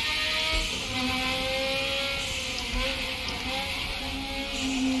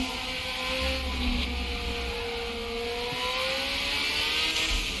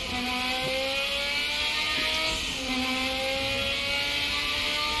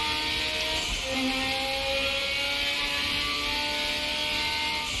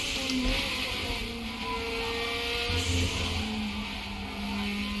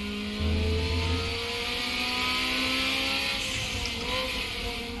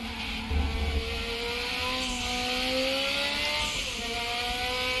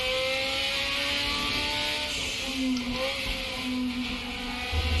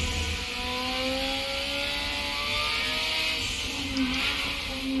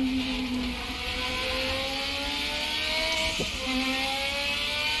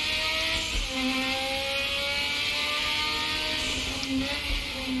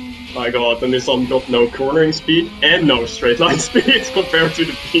 My god, the Nissan got no cornering speed and no straight line speed compared to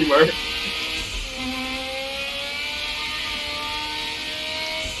the Beamer. You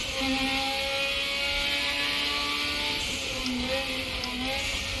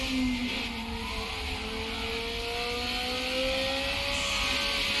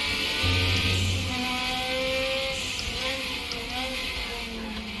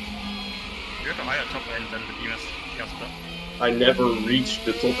have a higher top end than the Beamers, Casper. I never reached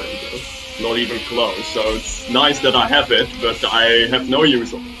the top end though. Not even close, so it's nice that I have it, but I have no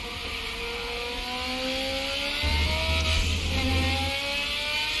use of it.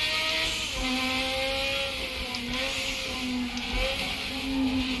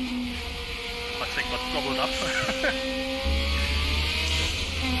 I think what gobbled up.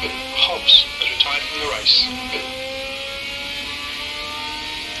 Hobbs has retired from the race.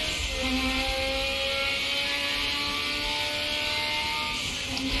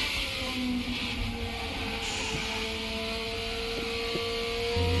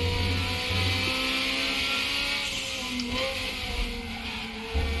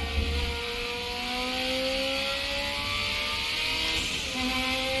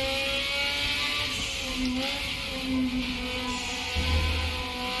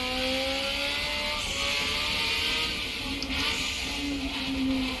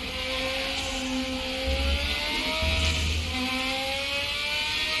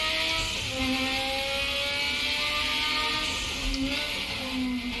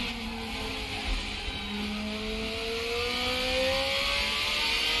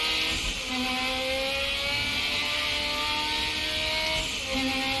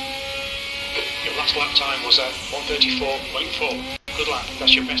 Last lap time was 1:34.4. Good lap.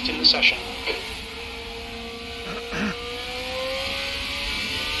 That's your best in the session.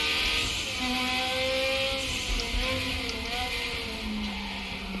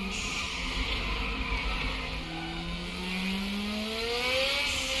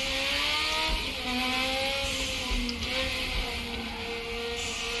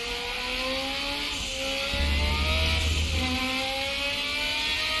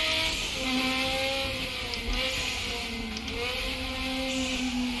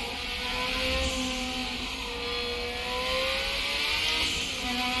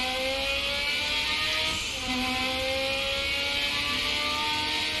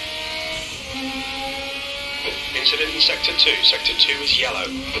 Incident in Sector 2. Sector 2 is yellow.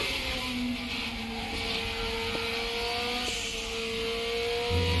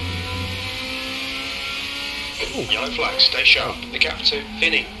 Yellow flag, stay sharp. The gap to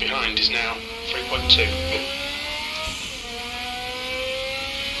Finney behind is now 3.2.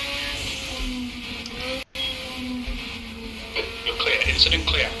 You're clear. Incident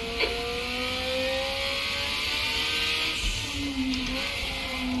clear.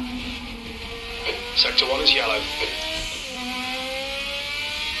 Sector 1 is yellow.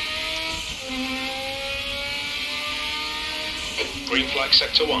 Green flag,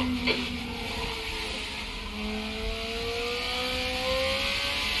 Sector 1.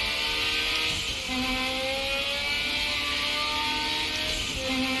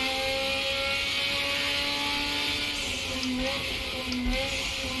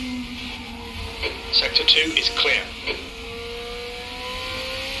 Sector 2 is clear.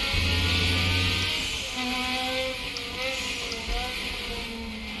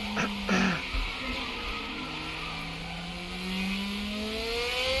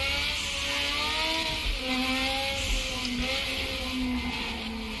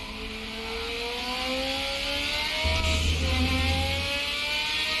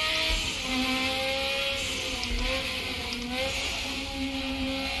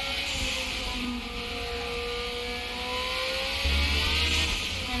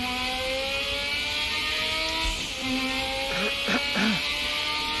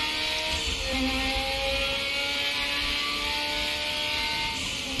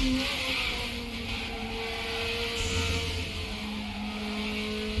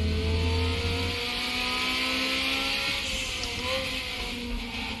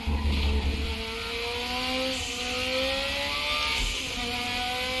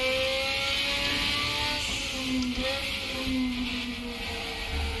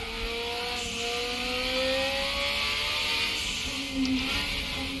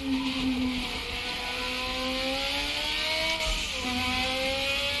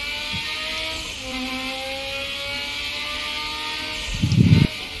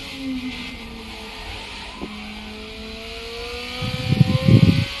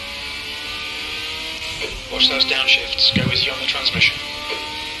 Watch those downshifts. Go easy on the transmission.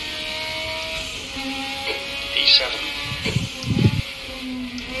 E7.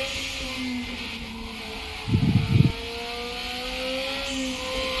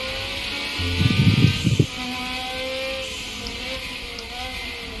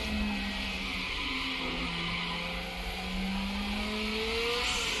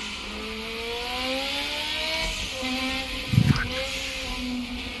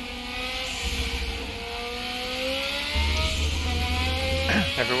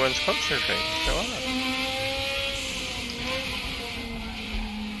 Everyone's concentrating, so are they?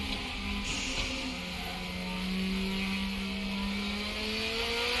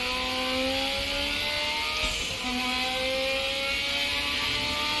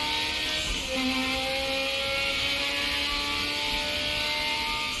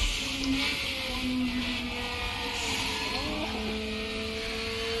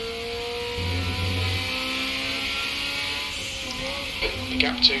 The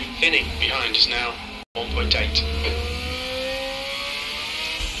gap to Finney behind is now 1.8.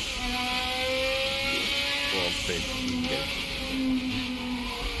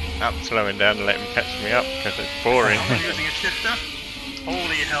 I'm slowing down to let him catch me up because it's boring. I'm using a shifter.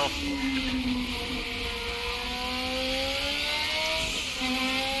 Holy hell.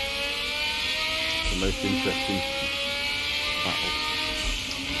 The most interesting battle.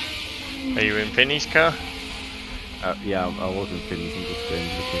 Are you in Finney's car? Yeah, I wasn't finished, I'm just looking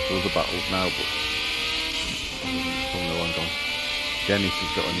for other battles now, but oh no, hang on. Dennis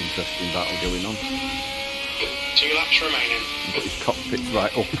has got an interesting battle going on. 2 laps remaining. But his cockpit's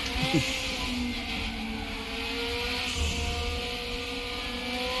right up.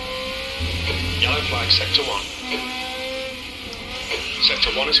 Yellow flag, Sector 1.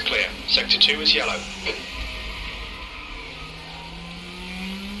 Sector 1 is clear. Sector 2 is yellow.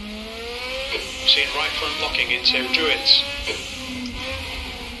 Seeing right front locking into Druids.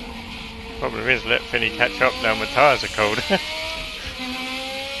 Problem is, let Finny catch up now. My tyres are cold.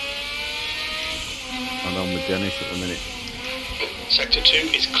 I'm on with Dennis at the minute. Sector 2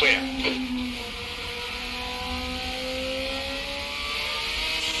 is clear.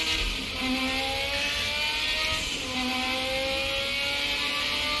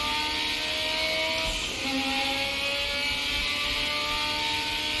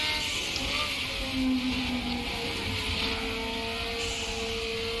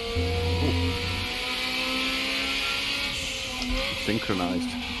 Synchronized.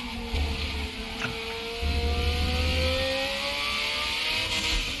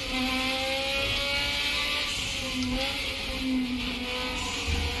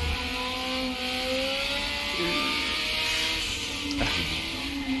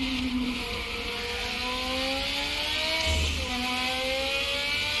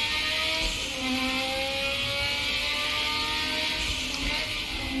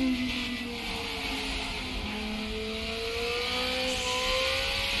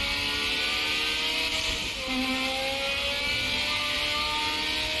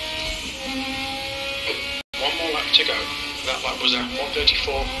 One more lap to go. That lap was at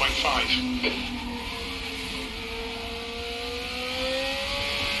 134.5.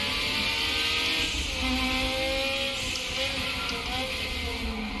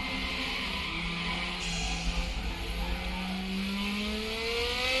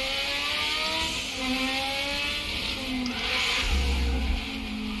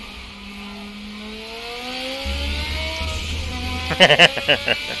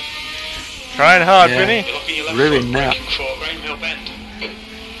 Trying hard, Yeah. Vinny. You're looking your left Ruined foot, now. braking for Rainmill Bend.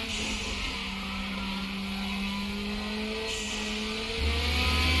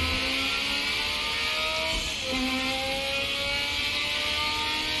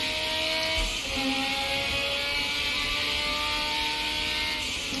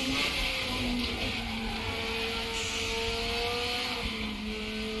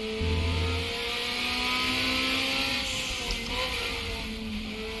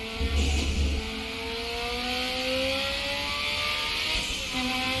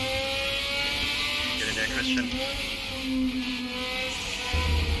 Get in there, Christian.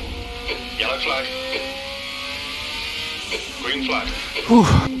 Yellow flag. Green flag.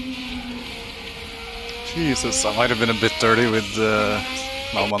 Jesus, I might have been a bit dirty with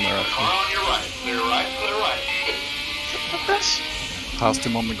Malm on there actually. Car on your right. Clear right. Clear right. Passed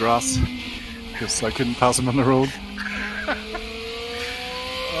him on the grass because I couldn't pass him on the road.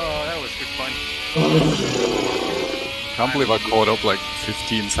 Oh, that was good fun. Can't believe I caught up like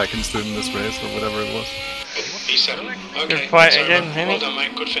 15 seconds to him in this race or whatever it was. E7. Okay. Good fight it's again, over. Henry. Well done,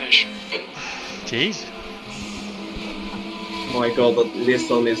 mate. Good finish. Jeez. Oh my god, that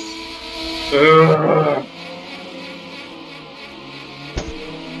Liston is.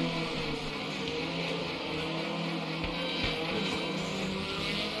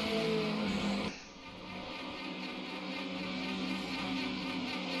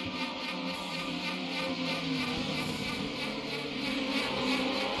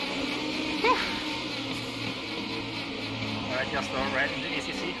 Alright, just right into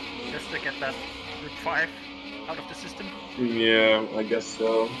ACC, just to get that Group 5 out of the system. Yeah, I guess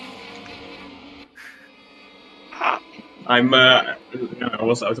so. I'm. I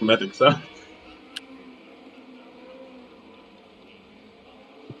was automatic, so.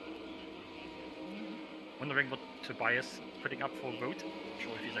 Wondering what Tobias putting up for vote. Not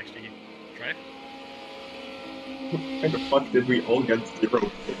sure if he's actually drive. How the fuck did we all get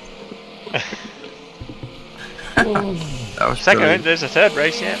 0? That was Second, brilliant. there's a third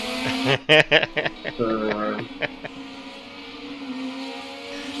race yet.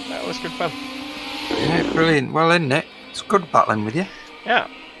 That was good fun. Yeah, brilliant. Well, isn't it? It's good battling with you. Yeah.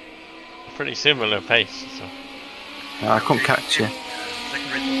 Pretty similar pace. So. I couldn't catch you.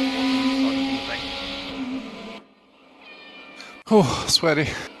 Second race was awesome, starting from the back. Oh, sweaty.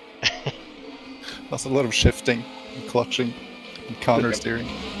 That's a lot of shifting, and clutching, and counter steering.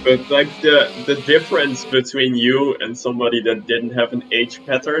 But like the difference between you and somebody that didn't have an H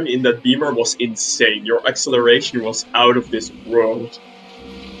pattern in that Beamer was insane. Your acceleration was out of this world.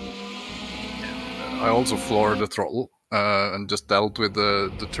 I also floored the throttle and just dealt with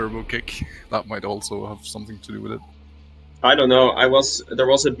the turbo kick. That might also have something to do with it. I don't know. There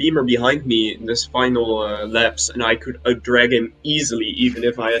was a Beamer behind me in this final laps, and I could outdrag him easily, even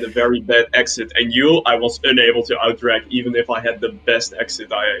if I had a very bad exit. And I was unable to outdrag, even if I had the best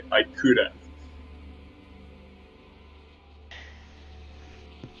exit I could have.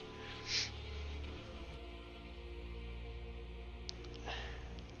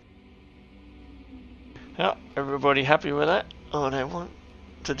 everybody happy with that? Or they want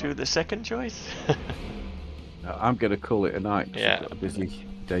to do the second choice? I'm going to call it a night. Yeah. I've got a busy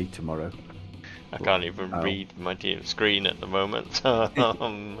day tomorrow. I can't even read my team screen at the moment.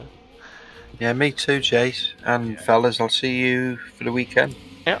 Yeah, me too, Jace. And fellas, I'll see you for the weekend.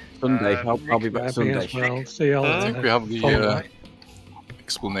 Yeah. Sunday. I'll be back Sunday. Well, see you all I think we have the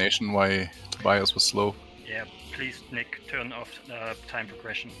explanation why Tobias was slow. Yeah, please, Nick, turn off time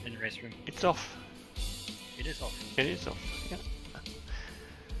progression in race room. It's off. It is off. It is off, yeah.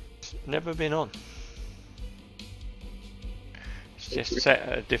 It's never been on. It's just set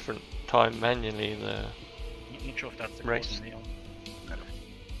at a different time manually, the Not sure if that's the race. cause in the on.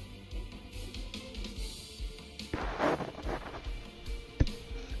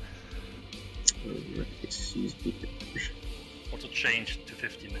 Also changed to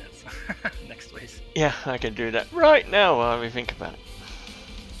 50 minutes next race. Yeah, I can do that right now while we think about it.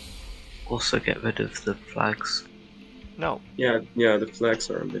 Also get rid of the flags. No. Yeah, the flags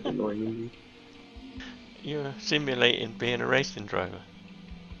are a bit annoying. You're simulating being a racing driver.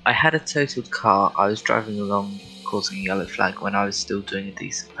 I had a totaled car. I was driving along causing a yellow flag when I was still doing a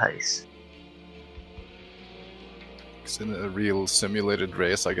decent pace. Because in a real simulated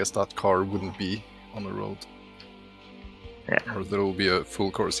race, I guess that car wouldn't be on the road. Yeah. Or there will be a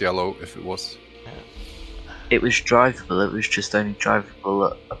full course yellow if it was. It was drivable, it was just only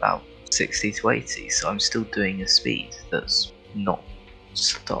drivable at about 60 to 80, so I'm still doing a speed that's not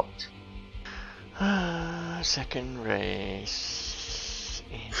stopped. Second race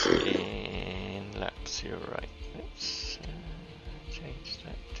is in laps, you're right. Let's change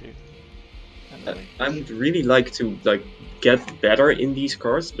that to... I would really like to get better in these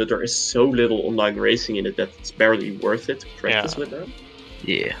cars, but there is so little online racing in it that it's barely worth it to practice with them.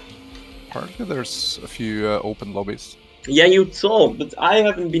 Yeah. Apparently there's a few open lobbies. Yeah, you thought, but I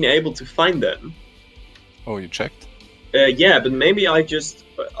haven't been able to find them. Oh, you checked? Yeah, but maybe I just...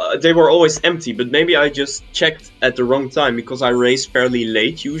 they were always empty, but maybe I just checked at the wrong time, because I race fairly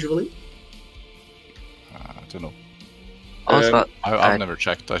late usually. I don't know. I've never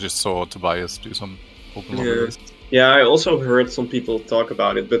checked, I just saw Tobias do some open lobby races. Yeah, I also heard some people talk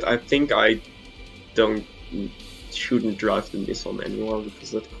about it, but I think I shouldn't drive the Nissan anymore, because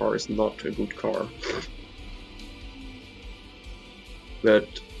that car is not a good car. But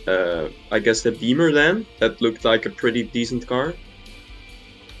I guess the Beamer then, that looked like a pretty decent car.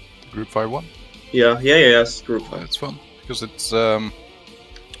 Group 5 one? Yes, Group 5. It's fun, because it's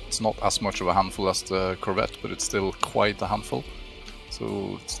not as much of a handful as the Corvette, but it's still quite a handful,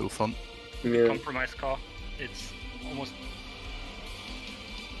 so it's still fun. Yeah. Compromise car. It's almost...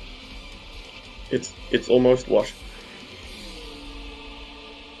 It's almost washed.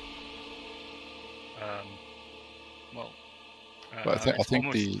 But I it's think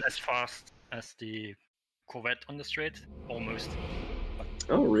almost as fast as the Corvette on the straight, almost.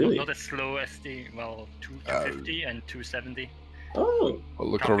 Oh, really? Not as slow as the 250 and 270. Oh.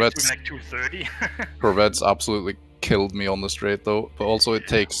 Well, the Corvette's like 230. Corvette's absolutely killed me on the straight though, but also it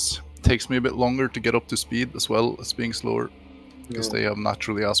takes me a bit longer to get up to speed as well as being slower, because they have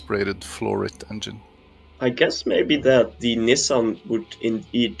naturally aspirated floor-it engine. I guess maybe that the Nissan would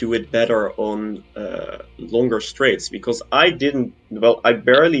indeed do it better on longer straights, because I barely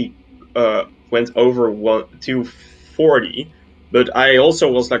went over 240, but I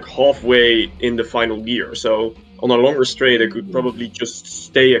also was like halfway in the final gear, so on a longer straight I could probably just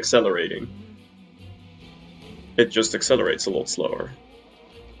stay accelerating. It just accelerates a lot slower.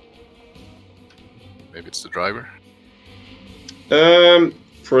 Maybe it's the driver?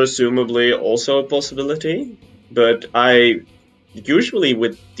 Presumably also a possibility, but I usually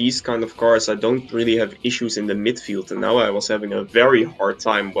with these kind of cars I don't really have issues in the midfield, and now I was having a very hard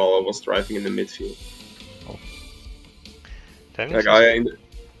time while I was driving in the midfield. Oh. Like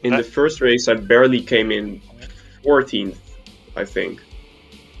in the first race I barely came in 14th, I think.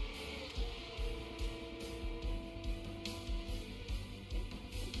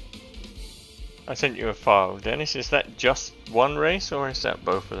 I sent you a file, Dennis. Is that just one race, or is that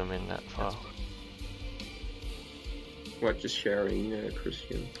both of them in that file? What, just sharing,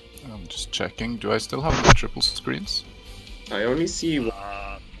 Christian? I'm just checking. Do I still have the triple screens? I only see one.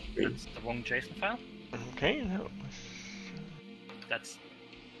 That's the wrong JSON file. Okay, no. That's...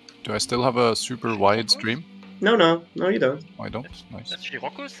 Do I still have a super wide stream? No, you don't. I don't? Nice. That's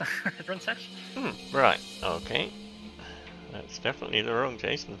Scirocco's run set. Right, okay. That's definitely the wrong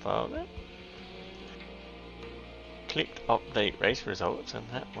JSON file then. Clicked update race results, and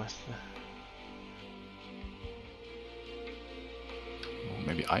that was the... Well,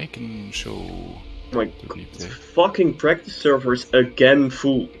 maybe I can show my the replay. Fucking practice servers again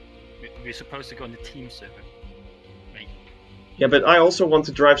full. We're supposed to go on the team server. Yeah, but I also want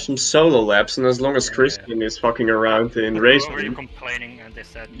to drive some solo laps, and as long as Christian is fucking around in Who racing, were you complaining, and they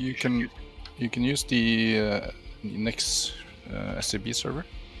said You can use the next SCB server.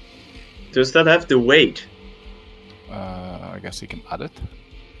 does that have the weight? I guess you can add it.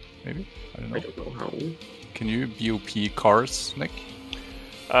 Maybe, I don't know. I don't know how. Can you BOP cars, Nick?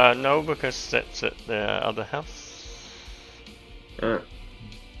 No, because that's at the other house. Oh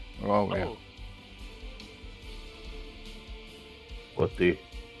yeah.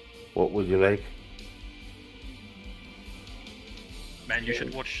 What would you like? Man, you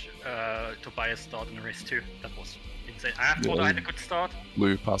should watch Tobias start in race 2. That was insane. I thought I had a good start.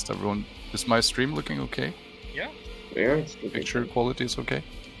 Blew past everyone. Is my stream looking okay? Yeah. Yeah, it's Picture quality is okay.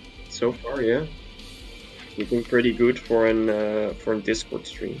 so far, yeah. Looking pretty good for an Discord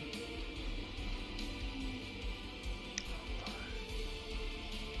stream.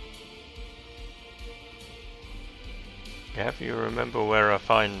 Gav, you remember where I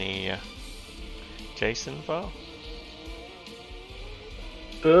find the JSON file?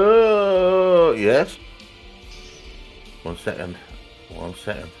 Yes. 1 second. 1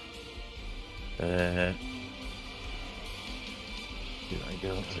 second. Did I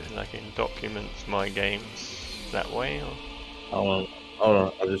go? Like in documents, my games, that way, or? Hold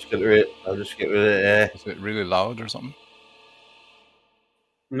on. I'll just get rid of it. Is it really loud or something?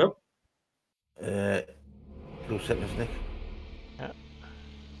 Nope. 2 seconds, Nick. Yeah.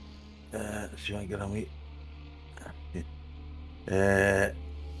 See if I can get on me.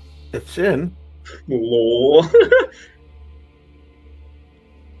 It's in. Lol.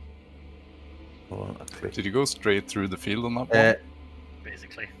 Hold on, I'll click. Did you go straight through the field on that one?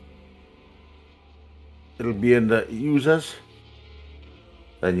 Basically. It'll be in the users.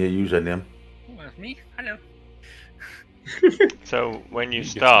 Then your username. Well, me? Hello. So when you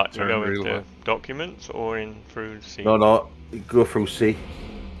start, you turn go real into well. documents or in through C? No, you go through C.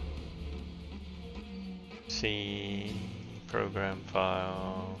 C program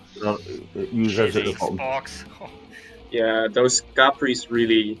files. No, users at the Jesus, bottom. box. Yeah, those Capris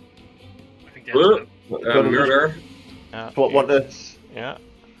really I think they have murder. What the? Yeah.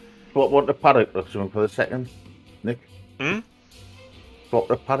 What the paddock looks like for a second, Nick? Hmm? What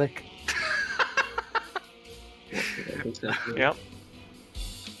the paddock? Yep.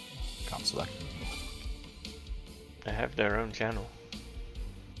 Can't select. They have their own channel.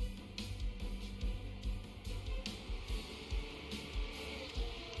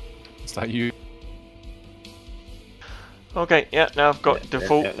 Is that you? Okay, yeah, now I've got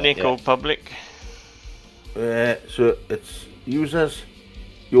default Nickel public. So it's users,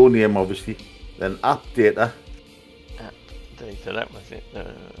 your name obviously, then app data. App data, that was it.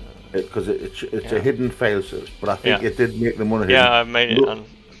 Because it's a hidden file, so, but I think Yeah. it did make them unhidden. Yeah, I made it on.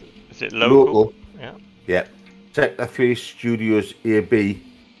 Is it local? Yeah. Yeah. Sector 3 Studios AB.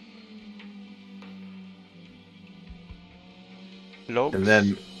 Logs. And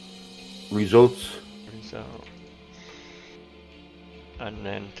then results. Results. And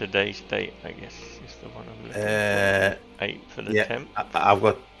then today's date, I guess, is the one I'm looking for. 8 for the 10th.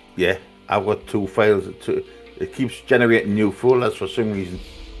 I've got 2 files. It keeps generating new folders for some reason.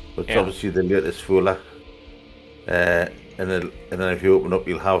 But it's obviously the latest folder. And then if you open up,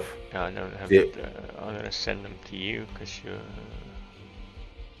 you'll have. No, I don't have. I'm gonna send them to you because you're.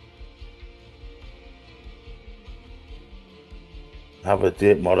 Have a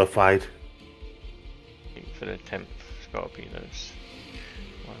date modified. For the 10th, it's got to be those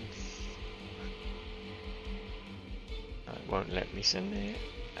ones. It won't let me send it.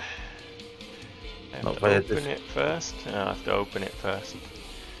 I have to open it first. I have to open it first.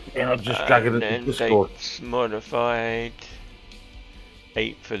 Yeah, I'll just drag it into Discord. Dates modified.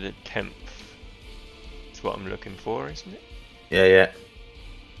 8 for the 10th. That's what I'm looking for, isn't it?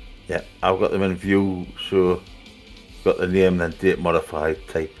 Yeah. I've got them in view, so got the name, then date modified,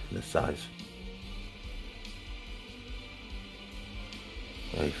 type, and the size.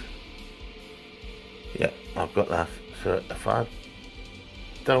 Right. Yeah, I've got that. So if I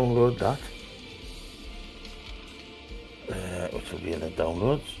download that, which will be in the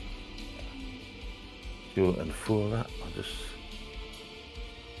downloads, go and folder. I'll just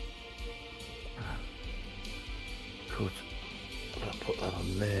I'll put that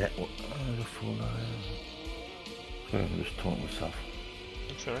on there. The folder. I'm just talking myself.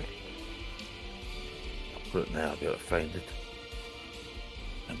 That's alright. I'll put it there. I'll be able to find it,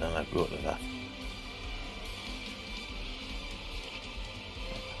 and then I go to that.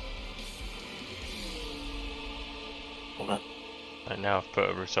 And now I've put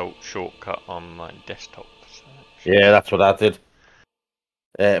a result shortcut on my desktop. So yeah, that's what I did.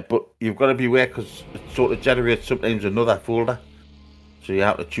 But you've got to beware because sort of generates sometimes another folder. So you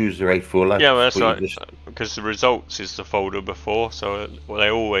have to choose the right folder. Yeah, well, that's but you right. just- Because the results is the folder before, so they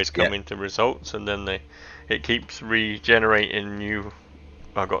always come Yeah. into results, and then it keeps regenerating new.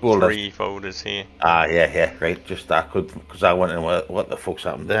 I've got Folders. 3 folders here. Ah, yeah, right. Just I could, because I went in, what the fuck's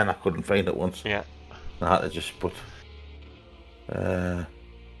happened there, and I couldn't find it once. Yeah. I had to just put. So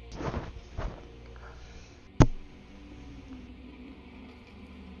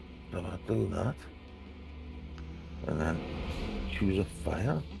I do that, and then choose a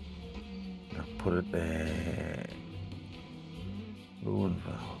file, and put it there. Ruin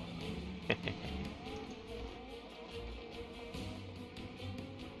file.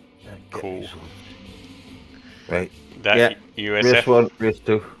 Cool. Right. That USF. Race 1, race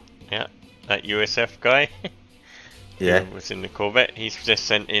 2. Yeah, that USF guy. Yeah. Who was in the Corvette. He's just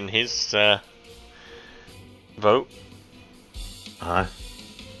sent in his vote. Aye.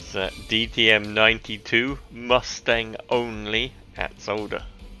 It's DTM 92 Mustang only at Zolder.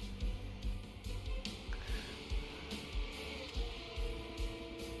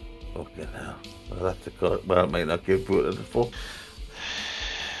 Okay, now. Well, that's a card. Well, it might not give voted before.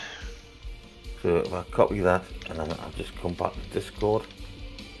 So if I copy that, and then I'll just come back to Discord.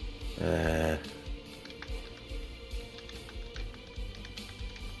 They're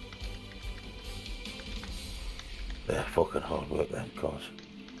fucking hard work, them cars.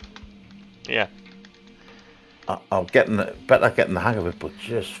 Yeah. I'm better getting the hang of it, but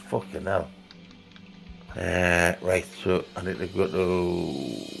just fucking hell. Right, so I need to go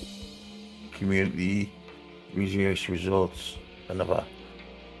to community research results, and if I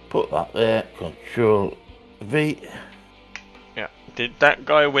put that there, Control V. Yeah. Did that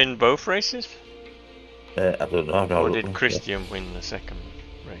guy win both races? I don't know. Or did Christian win the second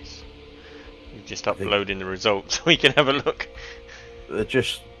race? You just uploading the results so we can have a look. They're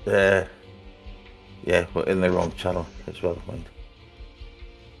just, yeah, but in the wrong channel as well, mind.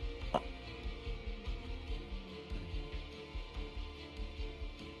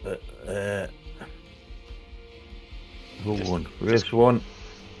 Who won?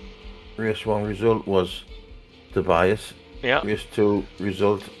 Race 1 result was Tobias. Yeah. Race 2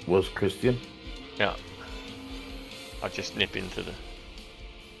 result was Christian. Yeah. I'll just nip into the...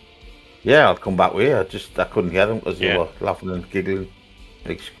 Yeah, I'll come back with you. I couldn't hear them because they were laughing and giggling.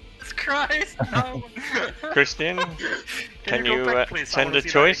 Christ, no. Christian, can you back, please? send a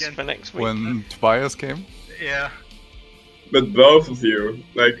choice for next week? When Tobias came? Yeah. But both of you,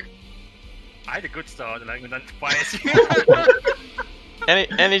 like... I had a good start, like, and then twice.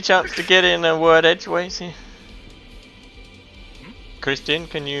 Any chance to get in a word edgeways here? Christian,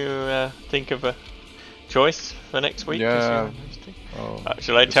 can you think of a choice for next week? Yeah.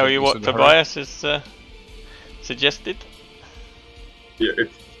 Shall I tell you what Tobias has suggested? Yeah,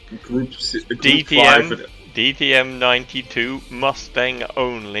 it's group DTM 5. DTM 92 Mustang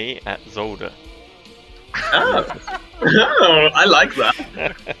only at Zolder. Oh, I like that.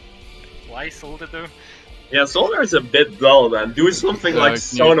 Why Zolder though? Yeah, Zolder is a bit dull, man. Do something like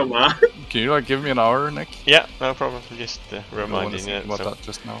Sonoma. Can you give me an hour, Nick? Yeah, no problem. Just reminding you about that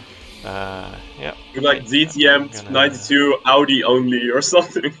just now. Yeah. Do like DTM 92 Audi only or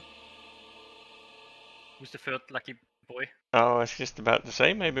something. Who's the third lucky boy? Oh, I was just about to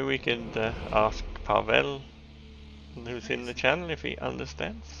say, maybe we could ask Pavel, who's in the channel, if he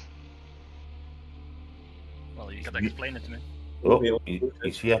understands. Well, you gotta explain it to me. Oh,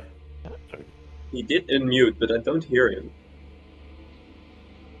 he's here. Sorry. He did unmute, but I don't hear him.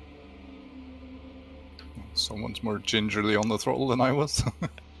 Someone's more gingerly on the throttle than I was.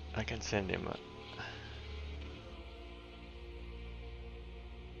 I can send him a...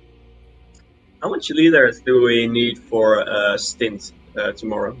 How much leaders do we need for a stint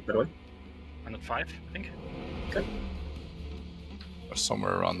tomorrow, by the way? 105, I think. Okay. Or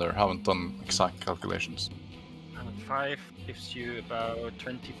somewhere around there. Haven't done exact calculations. 105 gives you about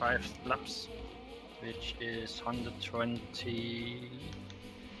 25 laps, which is 120.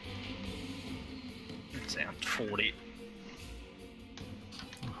 Let's say 140.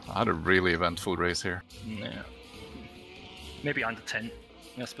 I had a really eventful race here. Yeah. Maybe under 10.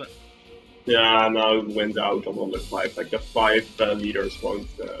 Yes, but. Yeah, now it went out on 105. Like the 5 leaders won't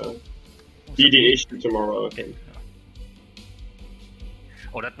be the issue tomorrow, I think.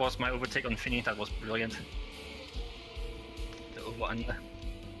 Oh, that was my overtake on Finny. That was brilliant. The over under.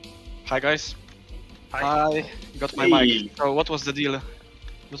 Hi guys. Hi. I got my mic. So what was the deal?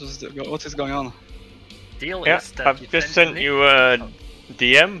 What is going on? Deal Yeah, is that I've just sent you a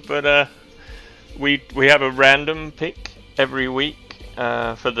DM, but we have a random pick every week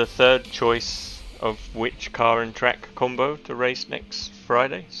for the third choice of which car and track combo to race next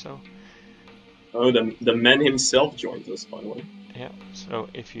Friday. So Oh, the man himself joined us, by the way. Yeah, so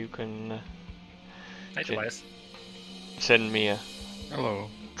if you can Hey, Tobias. send me a Hello.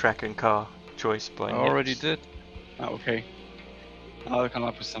 track and car choice by I already next. did. Ah, okay. I'll come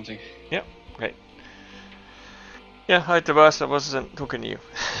up with something. Yep, great. Yeah, hi Tobias, I wasn't talking to you.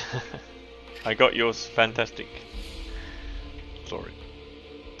 I got yours, fantastic. Sorry.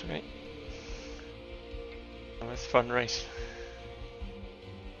 Great. That was a fun race.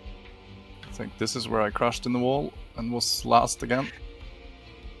 I think this is where I crashed in the wall and was last again.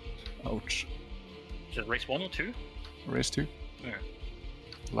 Ouch. Is it race 1 or 2? Race 2. Yeah.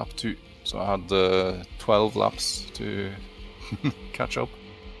 Lap 2. So I had 12 laps to catch up.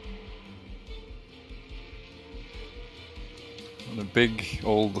 And a big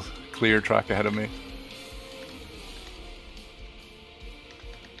old clear track ahead of me.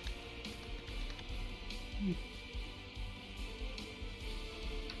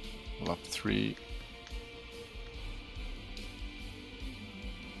 Lap 3.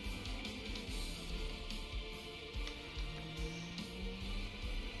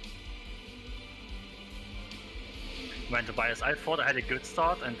 Man, Tobias, I thought I had a good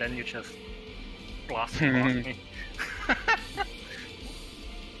start, and then you just blasted past me. I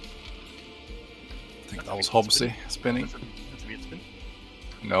think that was Hobbsy spinning. That's a weird spin.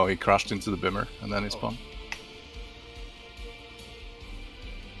 No, he crashed into the bimmer and then he spun.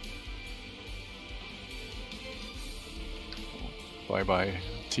 Bye bye,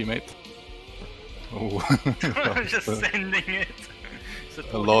 teammate. Oh, Just sending it.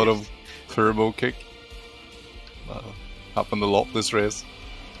 a lot of turbo kick. Happened a lot this race.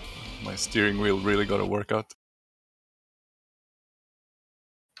 My steering wheel really got a workout.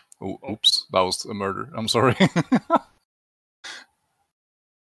 Oh, oops, that was a murder. I'm sorry.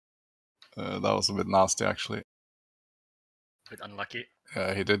 That was a bit nasty, actually. A bit unlucky.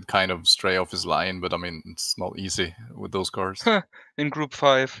 He did kind of stray off his line, but I mean, it's not easy with those cars. In Group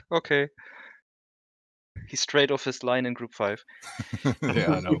 5, okay. He strayed off his line in Group 5.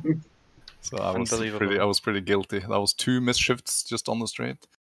 Yeah, I know. So I was Unbelievable. pretty guilty. That was 2 misshifts just on the straight.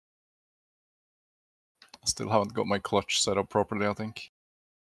 I still haven't got my clutch set up properly, I think.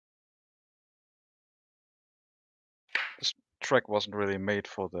 This track wasn't really made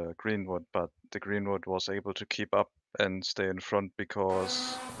for the Greenwood, but the Greenwood was able to keep up and stay in front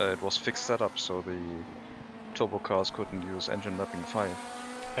because it was fixed setup, so the turbo cars couldn't use engine lapping 5.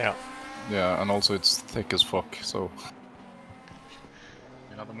 Yeah. Yeah, and also it's thick as fuck, so...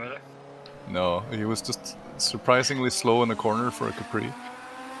 Another murder? No, he was just surprisingly slow in the corner for a Capri. I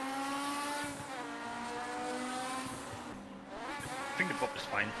think the Bob is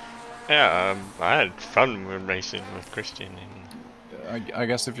fine. Yeah, I had fun with racing with Christian. I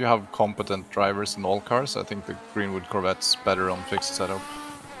guess if you have competent drivers in all cars, I think the Greenwood Corvette's better on fixed setup.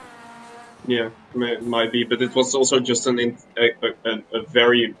 Yeah, might be, but it was also just a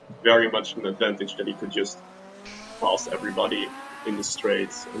very, very much an advantage that he could just pass everybody in the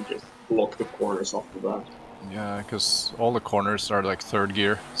straights and just block the corners after that. Yeah, because all the corners are like 3rd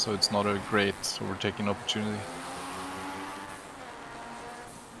gear, so it's not a great overtaking opportunity.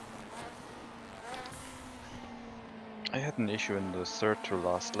 I had an issue in the 3rd to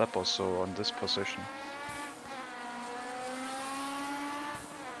last lap or so on this position.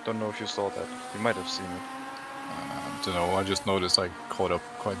 Don't know if you saw that. You might have seen it. I don't know, I just noticed I caught up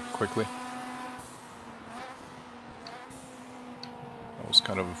quite quickly. I was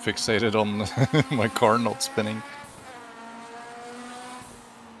kind of fixated on my car not spinning.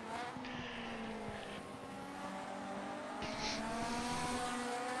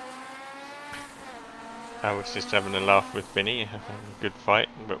 I was just having a laugh with Vinny, having a good fight,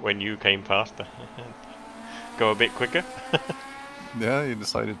 but when you came past, I go a bit quicker. Yeah, he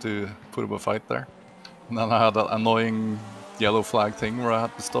decided to put up a fight there. And then I had that annoying yellow flag thing where I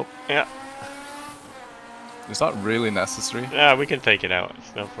had to stop. Yeah. Is that really necessary? Yeah, we can take it out,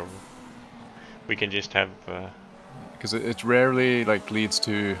 it's no problem. We can just have... Because it rarely like leads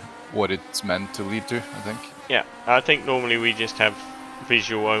to what it's meant to lead to, I think. Yeah, I think normally we just have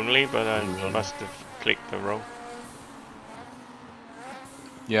visual only, but I must have clicked the wrong.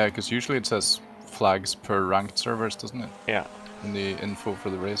 Yeah, because usually it says flags per ranked servers, doesn't it? Yeah. In the info for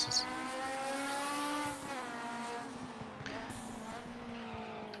the races.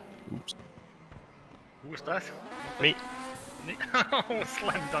 Oops. Who was that? Me. Oh,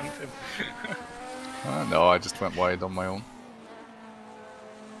 slam dunked him. No, I just went wide on my own.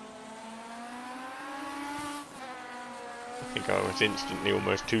 I think I was instantly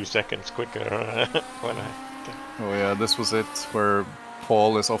almost 2 seconds quicker when I... Oh yeah, this was it, where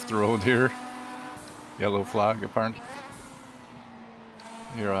Paul is off the road here. Yellow flag, apparently.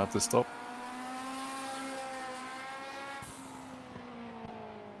 Here I have to stop.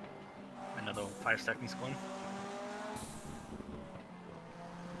 so 5 seconds gone.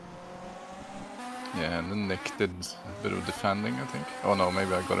 Yeah, and then Nick did a bit of defending, I think. Oh no,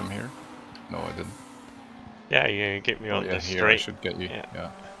 maybe I got him here. No, I didn't. Yeah, you get me on yeah, the here straight. I should get you. Yeah.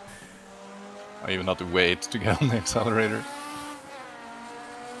 Yeah. I even had to wait to get on the accelerator.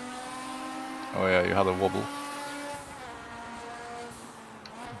 Oh yeah, you had a wobble.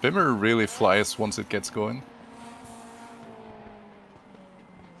 Bimmer really flies once it gets going.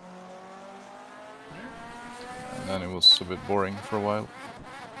 And then it was a bit boring for a while.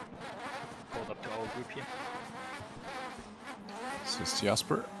 Hold up to our group here. This is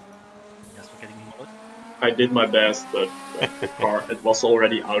Jasper. Yes, we're getting mud. I did my best, but the car, it was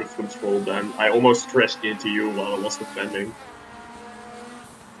already out of control then. I almost crashed into you while I was defending.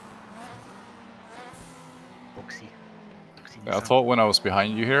 Yeah, I thought when I was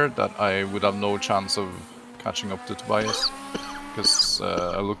behind you here that I would have no chance of catching up to Tobias. Because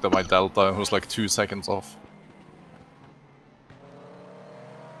I looked at my delta and it was like 2 seconds off.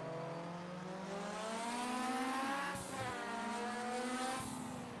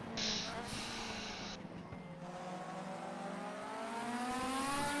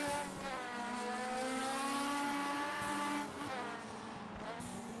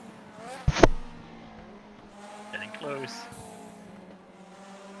 Getting close.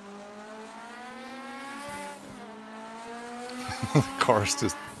 The car's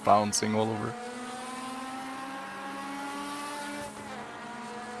just bouncing all over.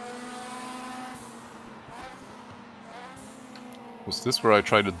 Was this where I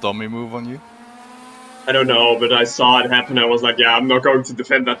tried a dummy move on you? I don't know, but I saw it happen. I was like, yeah, I'm not going to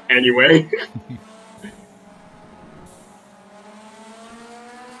defend that anyway.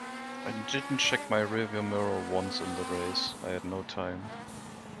 I didn't check my rearview mirror once in the race. I had no time.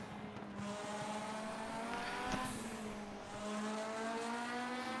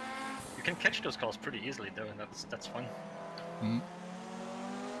 You can catch those cars pretty easily though, and that's fun. Mm.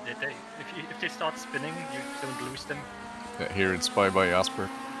 If they start spinning, you don't lose them. Yeah, here it's by Jasper.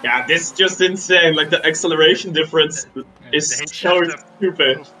 Yeah, this is just insane. Like, the acceleration difference is The so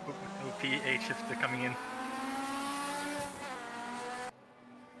stupid. OP H shifter coming in.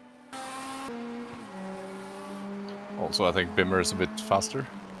 Also, I think Bimmer is a bit faster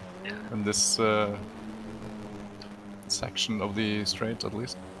in this section of the straight, at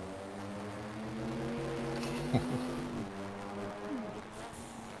least.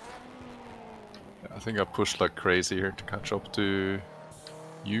 I think I pushed like crazy here to catch up to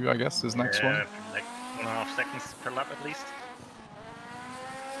you, I guess, this next one. Like 1.5 seconds per lap at least.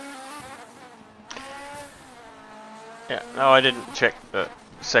 Yeah, no, I didn't check the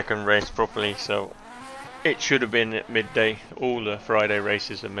second race properly, so it should have been at midday. All the Friday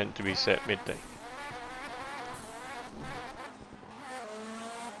races are meant to be set midday.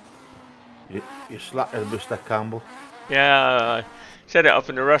 You slacked a Mr. Campbell. Yeah, I set it up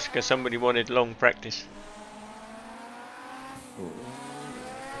in a rush because somebody wanted long practice.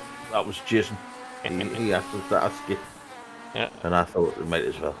 That was Jason. He asked us to ask you. Yeah. And I thought we might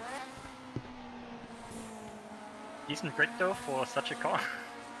as well. Decent grid though for such a car.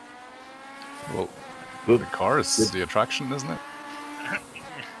 Well, good. The car is the attraction, isn't it?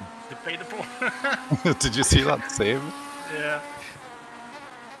 Debatable. Did you see that save? Yeah.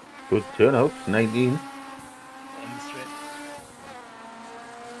 Good turnout, 19. On the straight.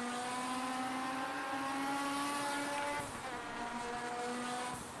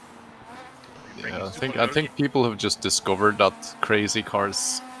 Yeah, I think people have just discovered that crazy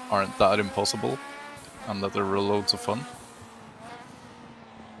cars aren't that impossible, and that they're loads of fun.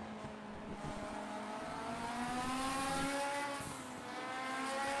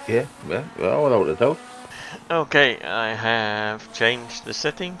 Yeah, well, without a doubt. Okay, I have changed the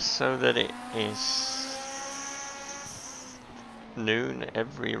settings so that it is noon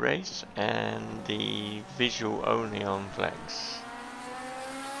every race and the visual only on flags.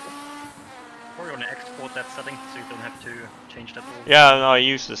 Or you want to export that setting so you don't have to change that all. Yeah, no, I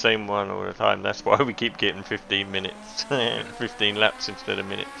use the same one all the time. That's why we keep getting 15 minutes, 15 laps instead of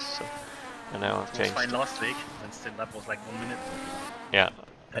minutes. So, and now I've It was changed. fine last week, and still that was like 1 minute. Yeah.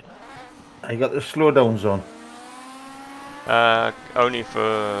 I got the slowdowns on. Only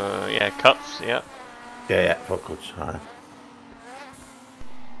for cuts. Yeah. Yeah, for cuts. Oh,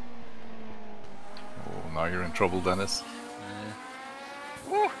 now you're in trouble, Dennis.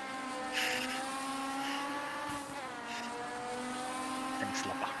 Woo! Thanks,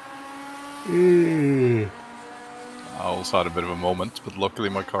 Lappa. I also had a bit of a moment, but luckily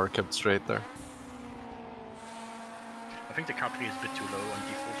my car kept straight there. I think the company is a bit too low on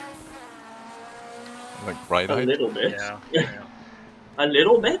default. Like right A height? little bit. Yeah. a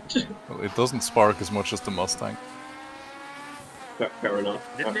little bit. Well, it doesn't spark as much as the Mustang. Fair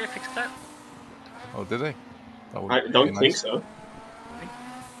enough. Didn't they fix that? Oh, did they? That would I be don't nice. think so. I think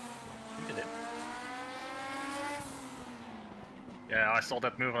they did. Yeah, I saw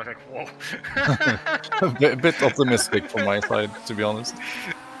that move. I was like, whoa. A bit optimistic from my side, to be honest.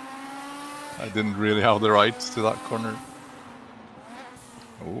 I didn't really have the right to that corner.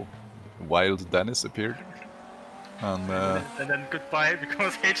 Oh, Wild Dennis appeared. And then goodbye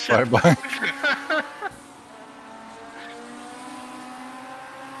because headshot. bye-bye.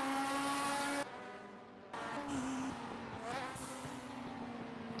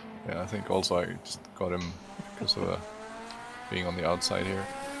 Yeah, I think also I just got him because of being on the outside here.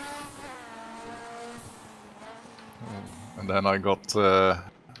 And then I got... I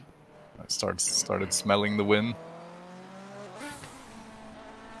started smelling the win.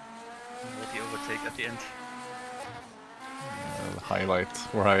 What the overtake at the end? The highlight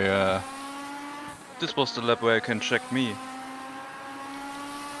where I... This was the lap where you can check me.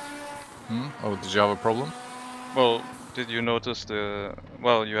 Hmm? Oh, did you have a problem? Well, did you notice the...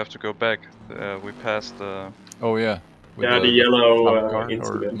 Well, you have to go back. We passed the... Oh yeah. With Yeah, the yellow car or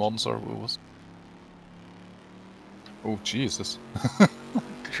incident. Monza or what was? Oh Jesus!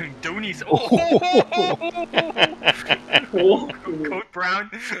 Donny's. Oh. Code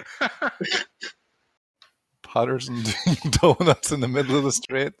Brown. Patterson doing donuts in the middle of the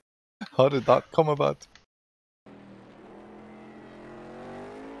straight. How did that come about?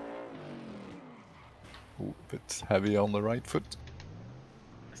 Ooh, a bit heavy on the right foot.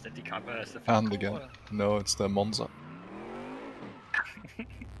 Is that the And again. No, it's the Monza.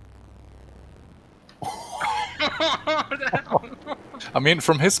 I mean,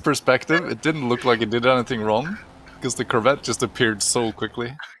 from his perspective, it didn't look like it did anything wrong, because the Corvette just appeared so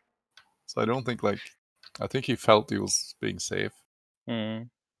quickly. So I don't think, like... I think he felt he was being safe. Mm.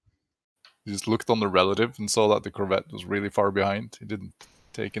 He just looked on the relative and saw that the Corvette was really far behind. He didn't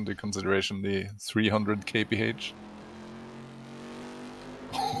take into consideration the 300 kph.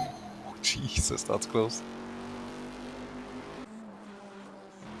 Oh, Jesus, that's close.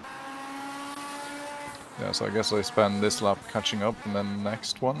 Yeah, so I guess I spent this lap catching up, and then the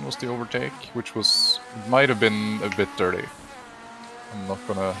next one was the overtake, which was... It might have been a bit dirty. I'm not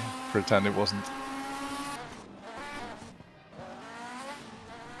gonna pretend it wasn't.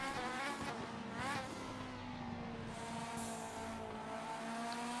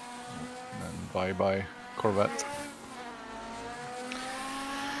 And then bye-bye Corvette.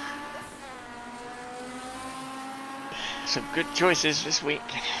 Some good choices this week.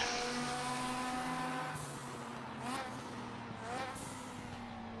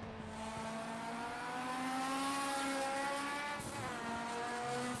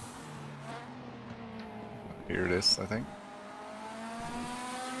 Here it is, I think.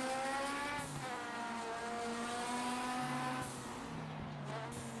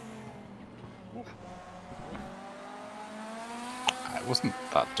 It wasn't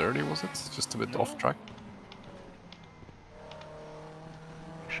that dirty, was it? Just a bit off track.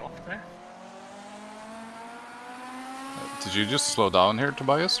 Off there. Did you just slow down here,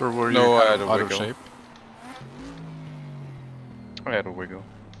 Tobias, or were you No, I kind had of a out of wiggle. shape? I had a wiggle.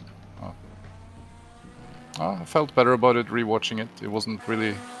 I felt better about it rewatching it. It wasn't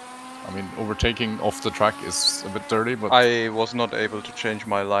really... I mean, overtaking off the track is a bit dirty, but... I was not able to change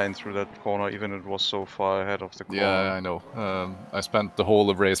my line through that corner, even it was so far ahead of the corner. Yeah, I know. I spent the whole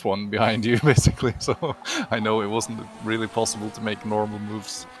of race 1 behind you, basically, so I know it wasn't really possible to make normal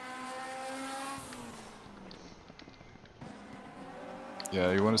moves.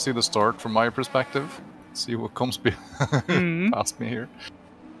 Yeah, you want to see the start from my perspective? See what comes past me here.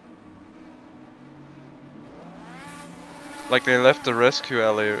 Like, they left the rescue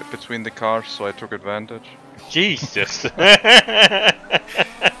alley between the cars, so I took advantage. Jesus! Was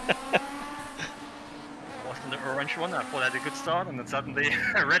the orange one? I thought I had a good start, and then suddenly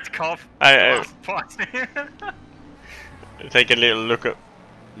a red car. Take a little look at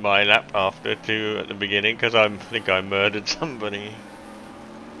my lap after too at the beginning, because I think I murdered somebody.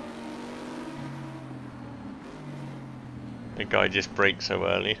 The guy just braked so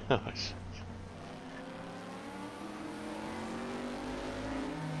early.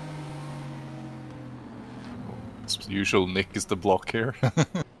 As usual, Nick is the block here.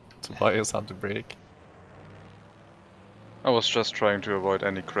 Tobias had to brake. I was just trying to avoid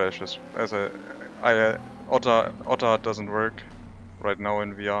any crashes, as Otter doesn't work right now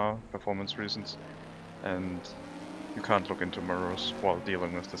in VR, performance reasons, and you can't look into mirrors while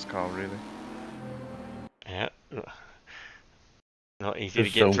dealing with this car, really. Yeah. Not easy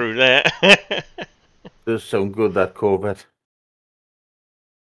Does to get sound- through there. Does sound good, that Corvette.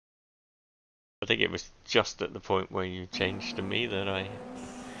 I think it was just at the point where you changed to me that I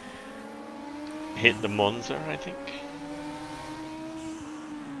hit the Monza, I think.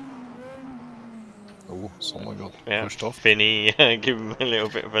 Oh, someone got Yeah, pushed off. Finny give him a little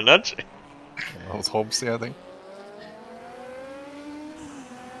bit of a nudge. That was Hobbsy, I think.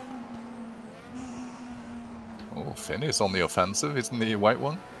 Oh, Finny's on the offensive, isn't the white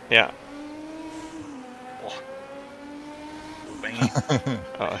one? Yeah.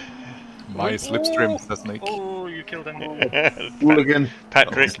 Oh. My slipstream, says Nick. Oh, you killed him. Hooligan.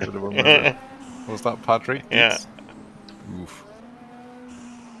 Patrick. That was a bit of a murder. Was that Patrick? Yeah. Oof.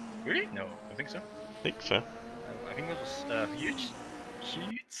 Really? No, I think so. I think so. I think it was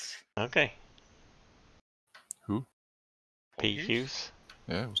Hughes. Okay. Who? P. Hughes.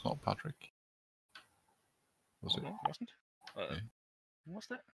 Yeah, it was not Patrick. Was it? No, it wasn't. Yeah. Who was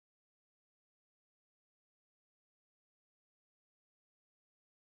that?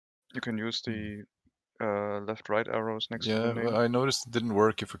 You can use the left-right arrows next to the Yeah, name. I noticed it didn't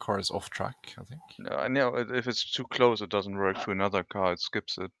work if a car is off track, I think. No, I know if it's too close, it doesn't work to another car. It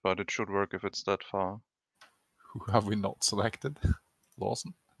skips it, but it should work if it's that far. Who have we not selected?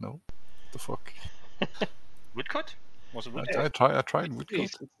 Lawson? No. The fuck? Woodcut? Was it Woodcut? I tried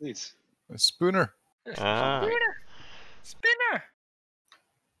Woodcut. It's Spooner. Ah. Spinner!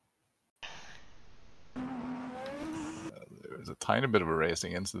 There was a tiny bit of a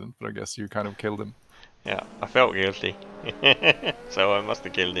racing incident, but I guess you kind of killed him. Yeah, I felt guilty. So I must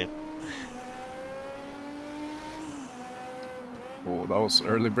have killed him. Oh, that was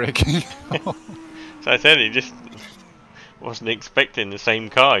early braking. So I said he just wasn't expecting the same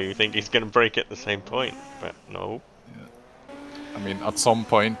car. You think he's going to brake at the same point, but no. Yeah. I mean, at some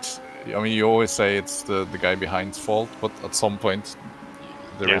point, I mean, you always say it's the guy behind's fault, but at some point,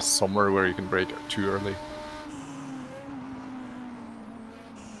 there is somewhere where you can brake too early.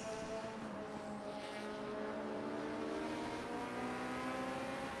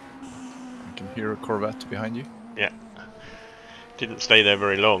 I can hear a Corvette behind you. Yeah. Didn't stay there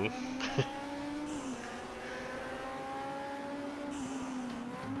very long.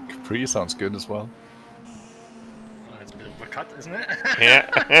 Capri sounds good as well. Well, it's a bit of a cut, isn't it?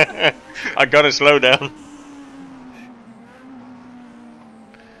 Yeah. I gotta slow down.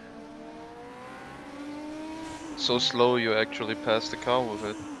 So slow you actually pass the car with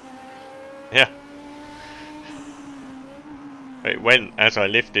it. Yeah. It went as I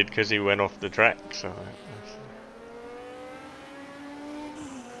lifted because he went off the track, so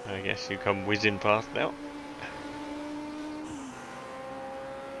I guess you come whizzing past now.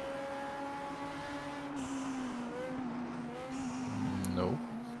 No.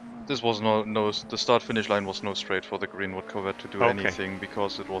 This was the start finish line was no straight for the Greenwood Corvette to do anything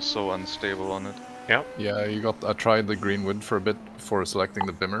because it was so unstable on it. Yep. Yeah, I tried the Greenwood for a bit before selecting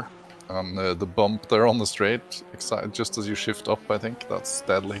the Bimmer. And the bump there on the straight, just as you shift up, I think, that's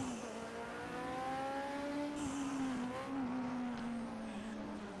deadly.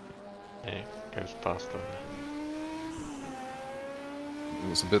 Yeah, it goes past them. It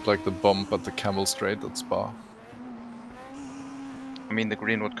was a bit like the bump at the Campbell straight at Spa. I mean, the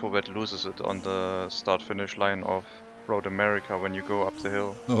Greenwood Corvette loses it on the start-finish line of Road America when you go up the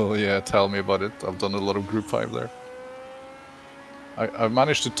hill. Oh yeah, tell me about it. I've done a lot of Group 5 there. I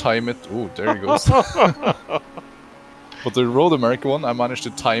managed to time it. Oh, there he goes. But the Road America one, I managed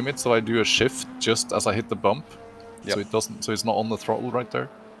to time it so I do a shift just as I hit the bump. Yep. So it doesn't. So it's not on the throttle right there.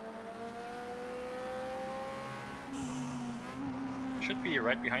 Should be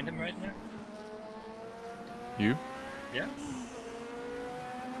right behind him right now. You? Yeah.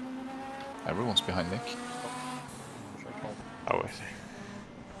 Everyone's behind Nick. Oh, I see.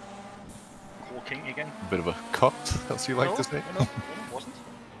 Call King again. A bit of a cut, as you like to say. No, it wasn't.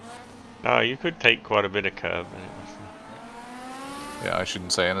 No, you could take quite a bit of curve. Yeah, I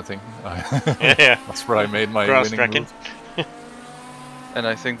shouldn't say anything. Yeah. That's where I made my Grass winning tracking. move. And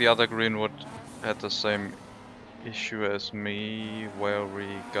I think the other Greenwood had the same issue as me, where we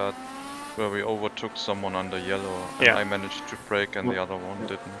overtook someone under yellow, and I managed to brake, and the other one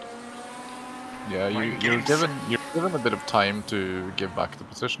didn't. Yeah, you're given a bit of time to give back the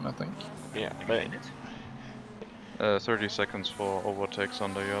position, I think. Yeah, 30 seconds for overtakes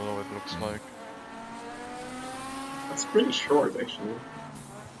under yellow, it looks like. That's pretty short, actually.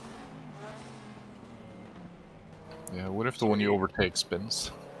 Yeah, what if the one you overtake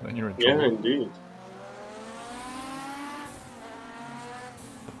spins? Then you're in Yeah, trouble. indeed.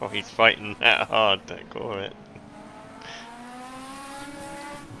 Oh, he's fighting that hard, that Corvette.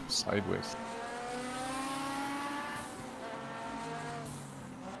 Sideways.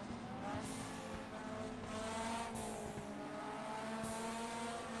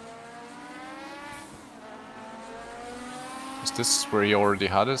 Is this where he already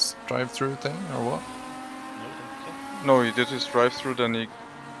had his drive-through thing, or what? No, he did his drive-through, then he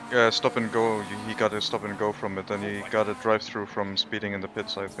stop and go. He got a stop and go from it, then he got a drive-through from speeding in the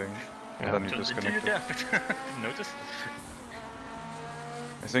pits, I think. And then he disconnected. Notice?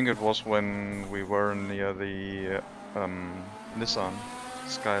 I think it was when we were near the Nissan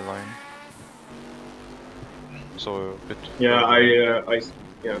Skyline. So a bit. Yeah,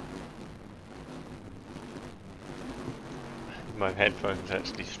 yeah. My headphones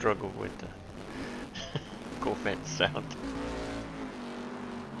actually struggle with the Corvette sound.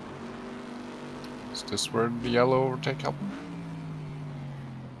 Is this where the yellow overtake happened?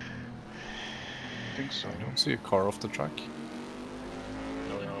 I think so. I don't see a car off the track.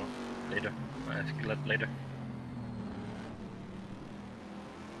 No, later. Later.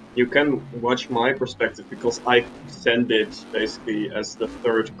 You can watch my perspective because I send it basically as the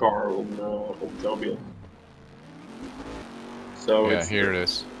third car on Telbian. So yeah, here it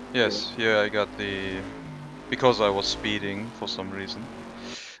is. Yes, here I got the because I was speeding for some reason.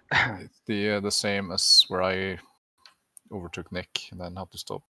 It's the same as where I overtook Nick and then had to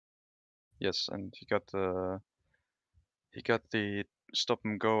stop. Yes, and he got the stop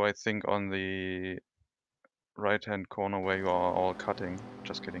and go, I think, on the right-hand corner where you are all cutting.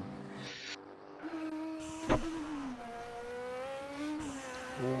 Just kidding.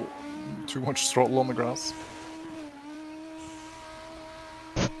 Oh, too much throttle on the grass.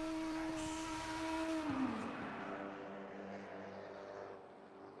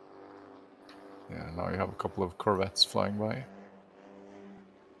 Yeah, now you have a couple of Corvettes flying by.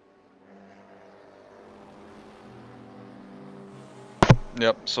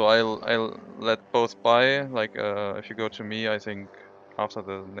 Yep, so I'll let both by, like if you go to me, I think after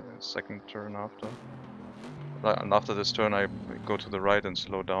the second turn after. And after this turn I go to the right and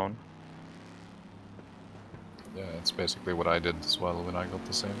slow down. Yeah, it's basically what I did as well when I got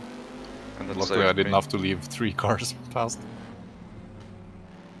the same. And then luckily I didn't have to leave 3 cars past.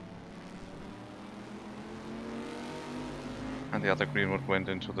 And the other Greenwood went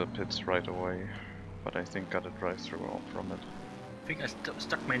into the pits right away, but I think got a drive-through off from it. I think I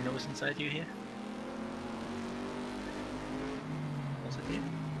stuck my nose inside you here. Was it here?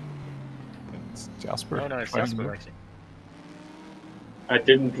 It's Jasper. No, it's Jasper actually. I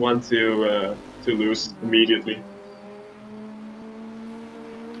didn't want to lose immediately.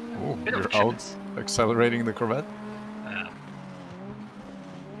 Oh, you're out accelerating the Corvette?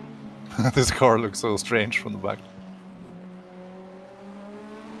 This car looks so strange from the back.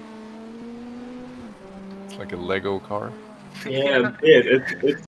 It's like a Lego car. Yeah, it's